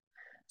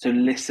 So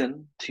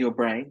listen to your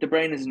brain. The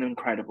brain is an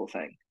incredible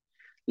thing.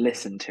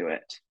 Listen to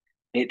it.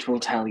 It will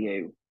tell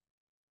you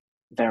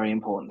very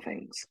important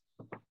things.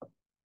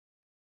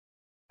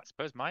 I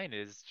suppose mine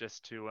is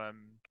just to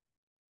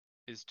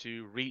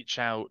reach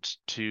out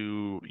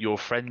to your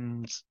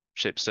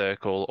friendship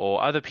circle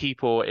or other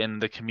people in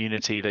the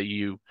community that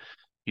you've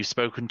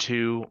spoken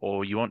to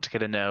or you want to get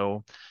to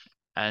know,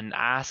 and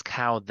ask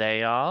how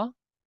they are.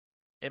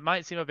 It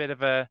might seem a bit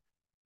of a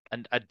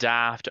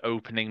daft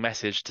opening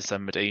message to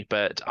somebody,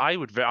 but I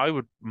would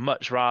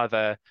much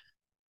rather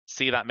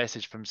see that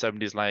message from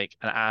somebody's like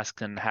and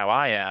asking how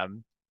I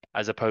am,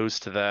 as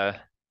opposed to the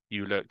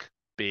you look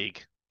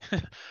big,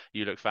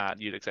 you look fat,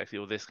 you look sexy,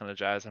 all this kind of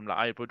jazz. I'm like,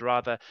 I would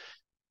rather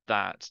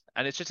that.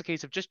 And it's just a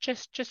case of just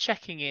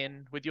checking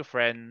in with your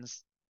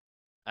friends,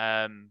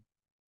 in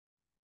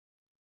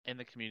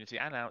the community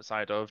and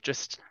outside of,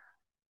 just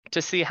to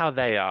see how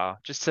they are,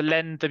 just to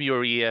lend them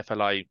your ear for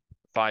like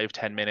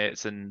 5-10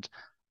 minutes and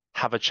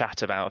have a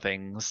chat about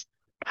things,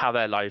 how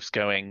their life's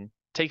going,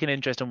 take an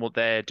interest in what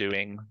they're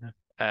doing.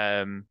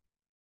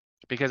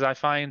 Because I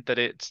find that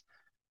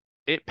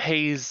it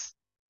pays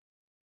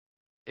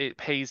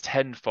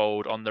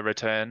tenfold on the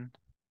return.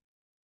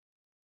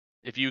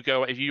 If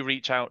you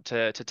reach out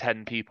to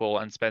 10 people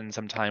and spend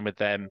some time with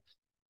them,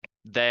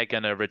 they're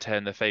gonna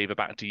return the favor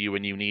back to you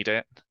when you need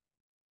it.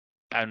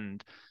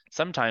 And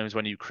sometimes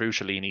when you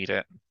crucially need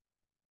it.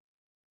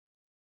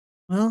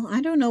 Well, I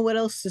don't know what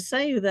else to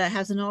say that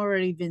hasn't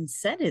already been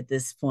said at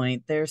this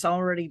point. There's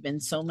already been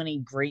so many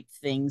great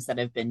things that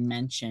have been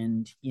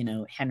mentioned.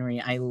 Henry,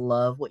 I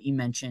love what you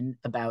mentioned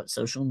about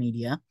social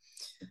media.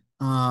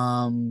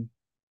 I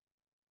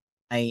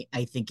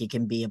think it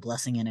can be a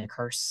blessing and a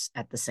curse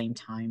at the same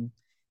time.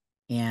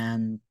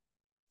 And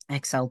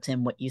Excel,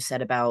 Tim, what you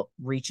said about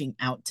reaching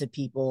out to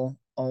people,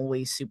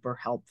 always super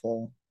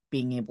helpful.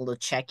 Being able to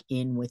check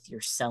in with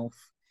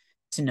yourself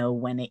to know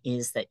when it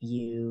is that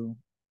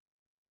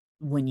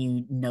when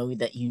you know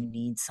that you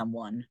need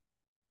someone.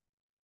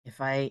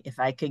 If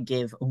I could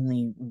give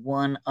only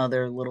one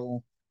other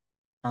little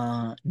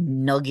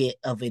nugget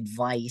of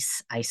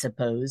advice, I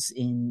suppose,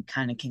 in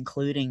kind of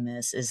concluding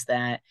this, is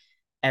that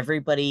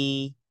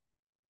everybody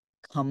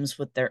comes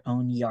with their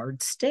own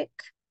yardstick.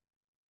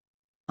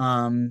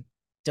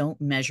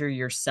 Don't measure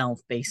yourself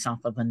based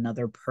off of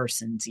another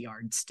person's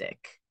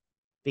yardstick,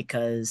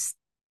 because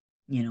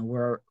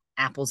we're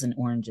apples and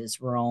oranges.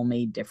 We're all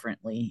made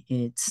differently.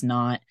 It's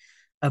not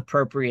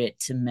appropriate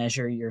to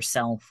measure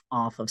yourself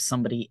off of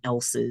somebody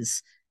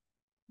else's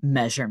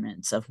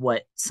measurements of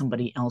what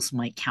somebody else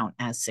might count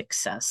as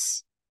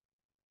success.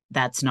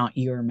 That's not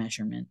your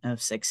measurement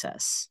of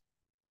success.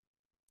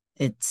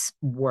 It's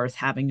worth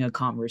having a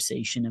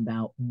conversation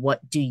about,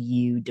 what do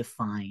you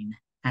define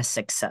as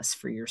success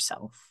for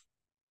yourself?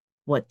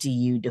 What do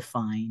you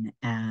define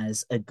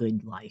as a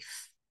good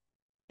life?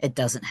 It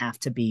doesn't have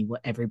to be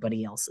what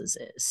everybody else's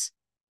is.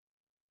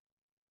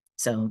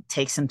 So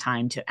take some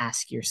time to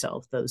ask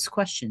yourself those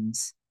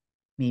questions.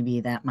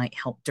 Maybe that might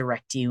help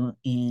direct you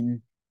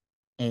in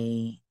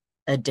a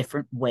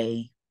different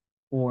way,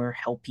 or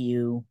help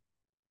you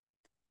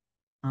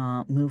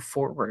move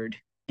forward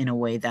in a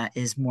way that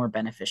is more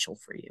beneficial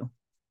for you.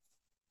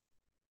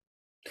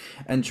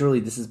 And truly,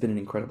 this has been an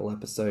incredible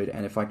episode.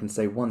 And if I can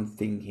say one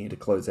thing here to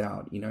close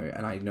out,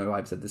 and I know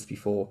I've said this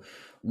before,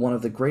 one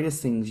of the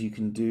greatest things you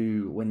can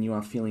do when you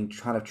are feeling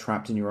kind of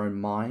trapped in your own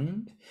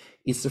mind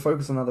is to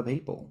focus on other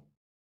people,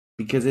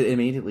 because it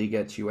immediately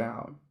gets you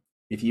out.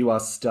 If you are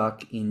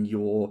stuck in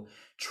your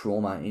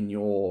trauma, in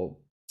your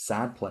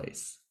sad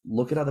place,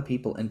 look at other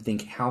people and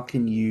think, how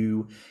can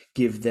you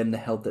give them the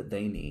help that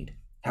they need?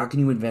 How can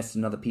you invest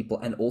in other people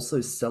and also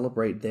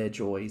celebrate their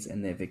joys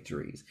and their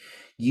victories?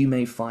 You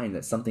may find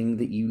that something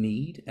that you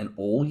need, and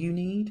all you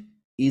need,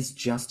 is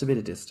just a bit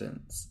of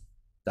distance.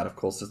 That, of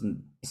course,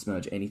 doesn't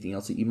besmirch anything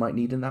else that you might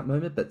need in that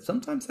moment, but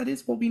sometimes that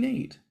is what we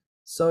need.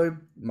 So,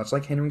 much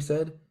like Henry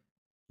said,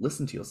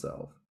 listen to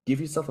yourself.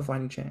 Give yourself a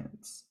fighting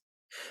chance.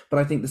 But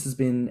I think this has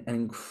been an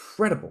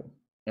incredible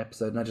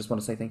episode. And I just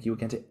want to say thank you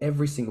again to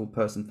every single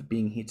person for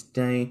being here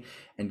today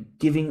and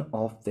giving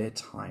of their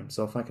time.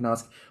 So if I can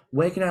ask,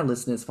 where can our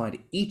listeners find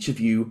each of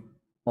you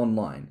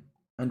online?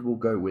 And we'll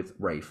go with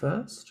Ray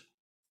first.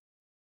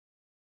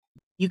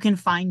 You can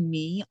find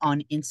me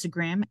on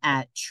Instagram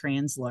at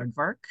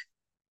Translardvark.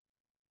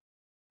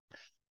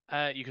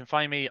 You can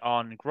find me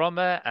on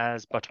Grommer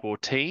as Butterball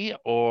T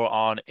or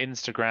on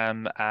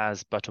Instagram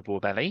as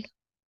Butterball Belly.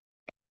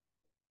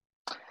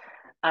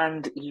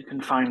 And you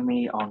can find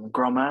me on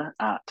Grommer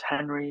at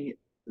Henry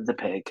the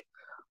Pig,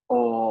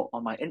 or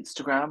on my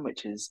Instagram,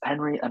 which is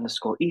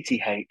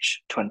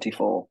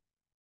Henry_ETH24.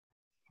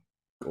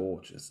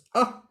 Gorgeous.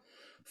 Oh,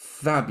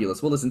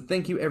 fabulous. Well, listen,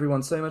 thank you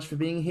everyone so much for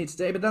being here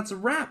today, but that's a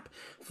wrap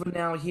for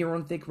now here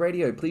on Thick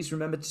Radio. Please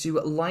remember to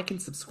like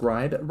and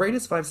subscribe, rate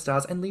us 5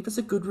 stars, and leave us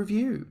a good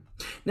review.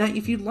 Now,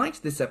 if you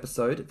liked this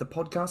episode, the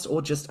podcast,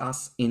 or just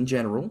us in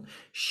general,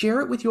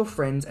 share it with your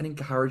friends and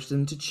encourage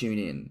them to tune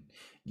in.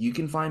 You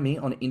can find me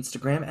on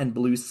Instagram and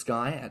Blue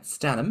Sky at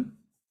Stanham.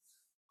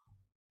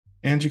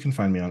 And you can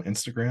find me on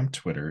Instagram,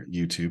 Twitter,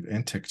 YouTube,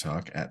 and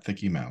TikTok at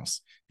Thicky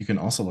Mouse. You can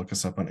also look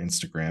us up on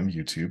Instagram,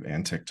 YouTube,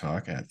 and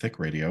TikTok at Thick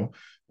Radio,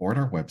 or at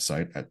our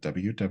website at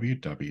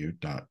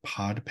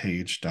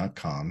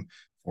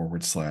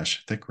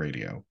www.podpage.com/Thick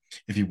Radio.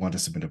 If you want to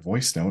submit a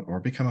voice note or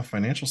become a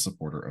financial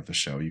supporter of the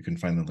show, you can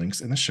find the links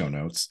in the show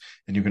notes,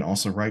 and you can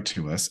also write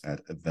to us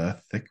at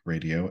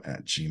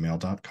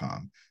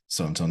thethickradio@gmail.com.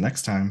 So until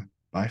next time,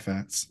 bye,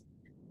 Fats.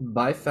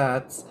 Bye,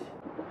 Fats.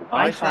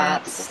 Bye,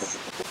 Fats.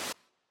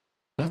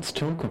 Let's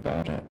talk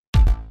about it.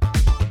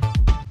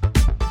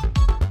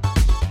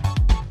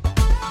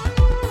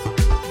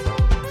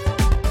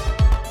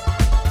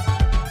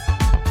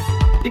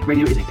 Thick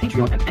Radio is a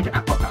Patreon and Enter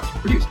app podcast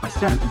produced by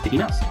Stan and Thicky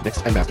Mouse.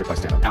 Mixed and mastered by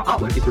Stanham. Our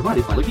artwork is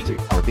provided by Lokitu.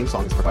 Our theme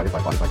song is provided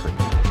by Body by Cream.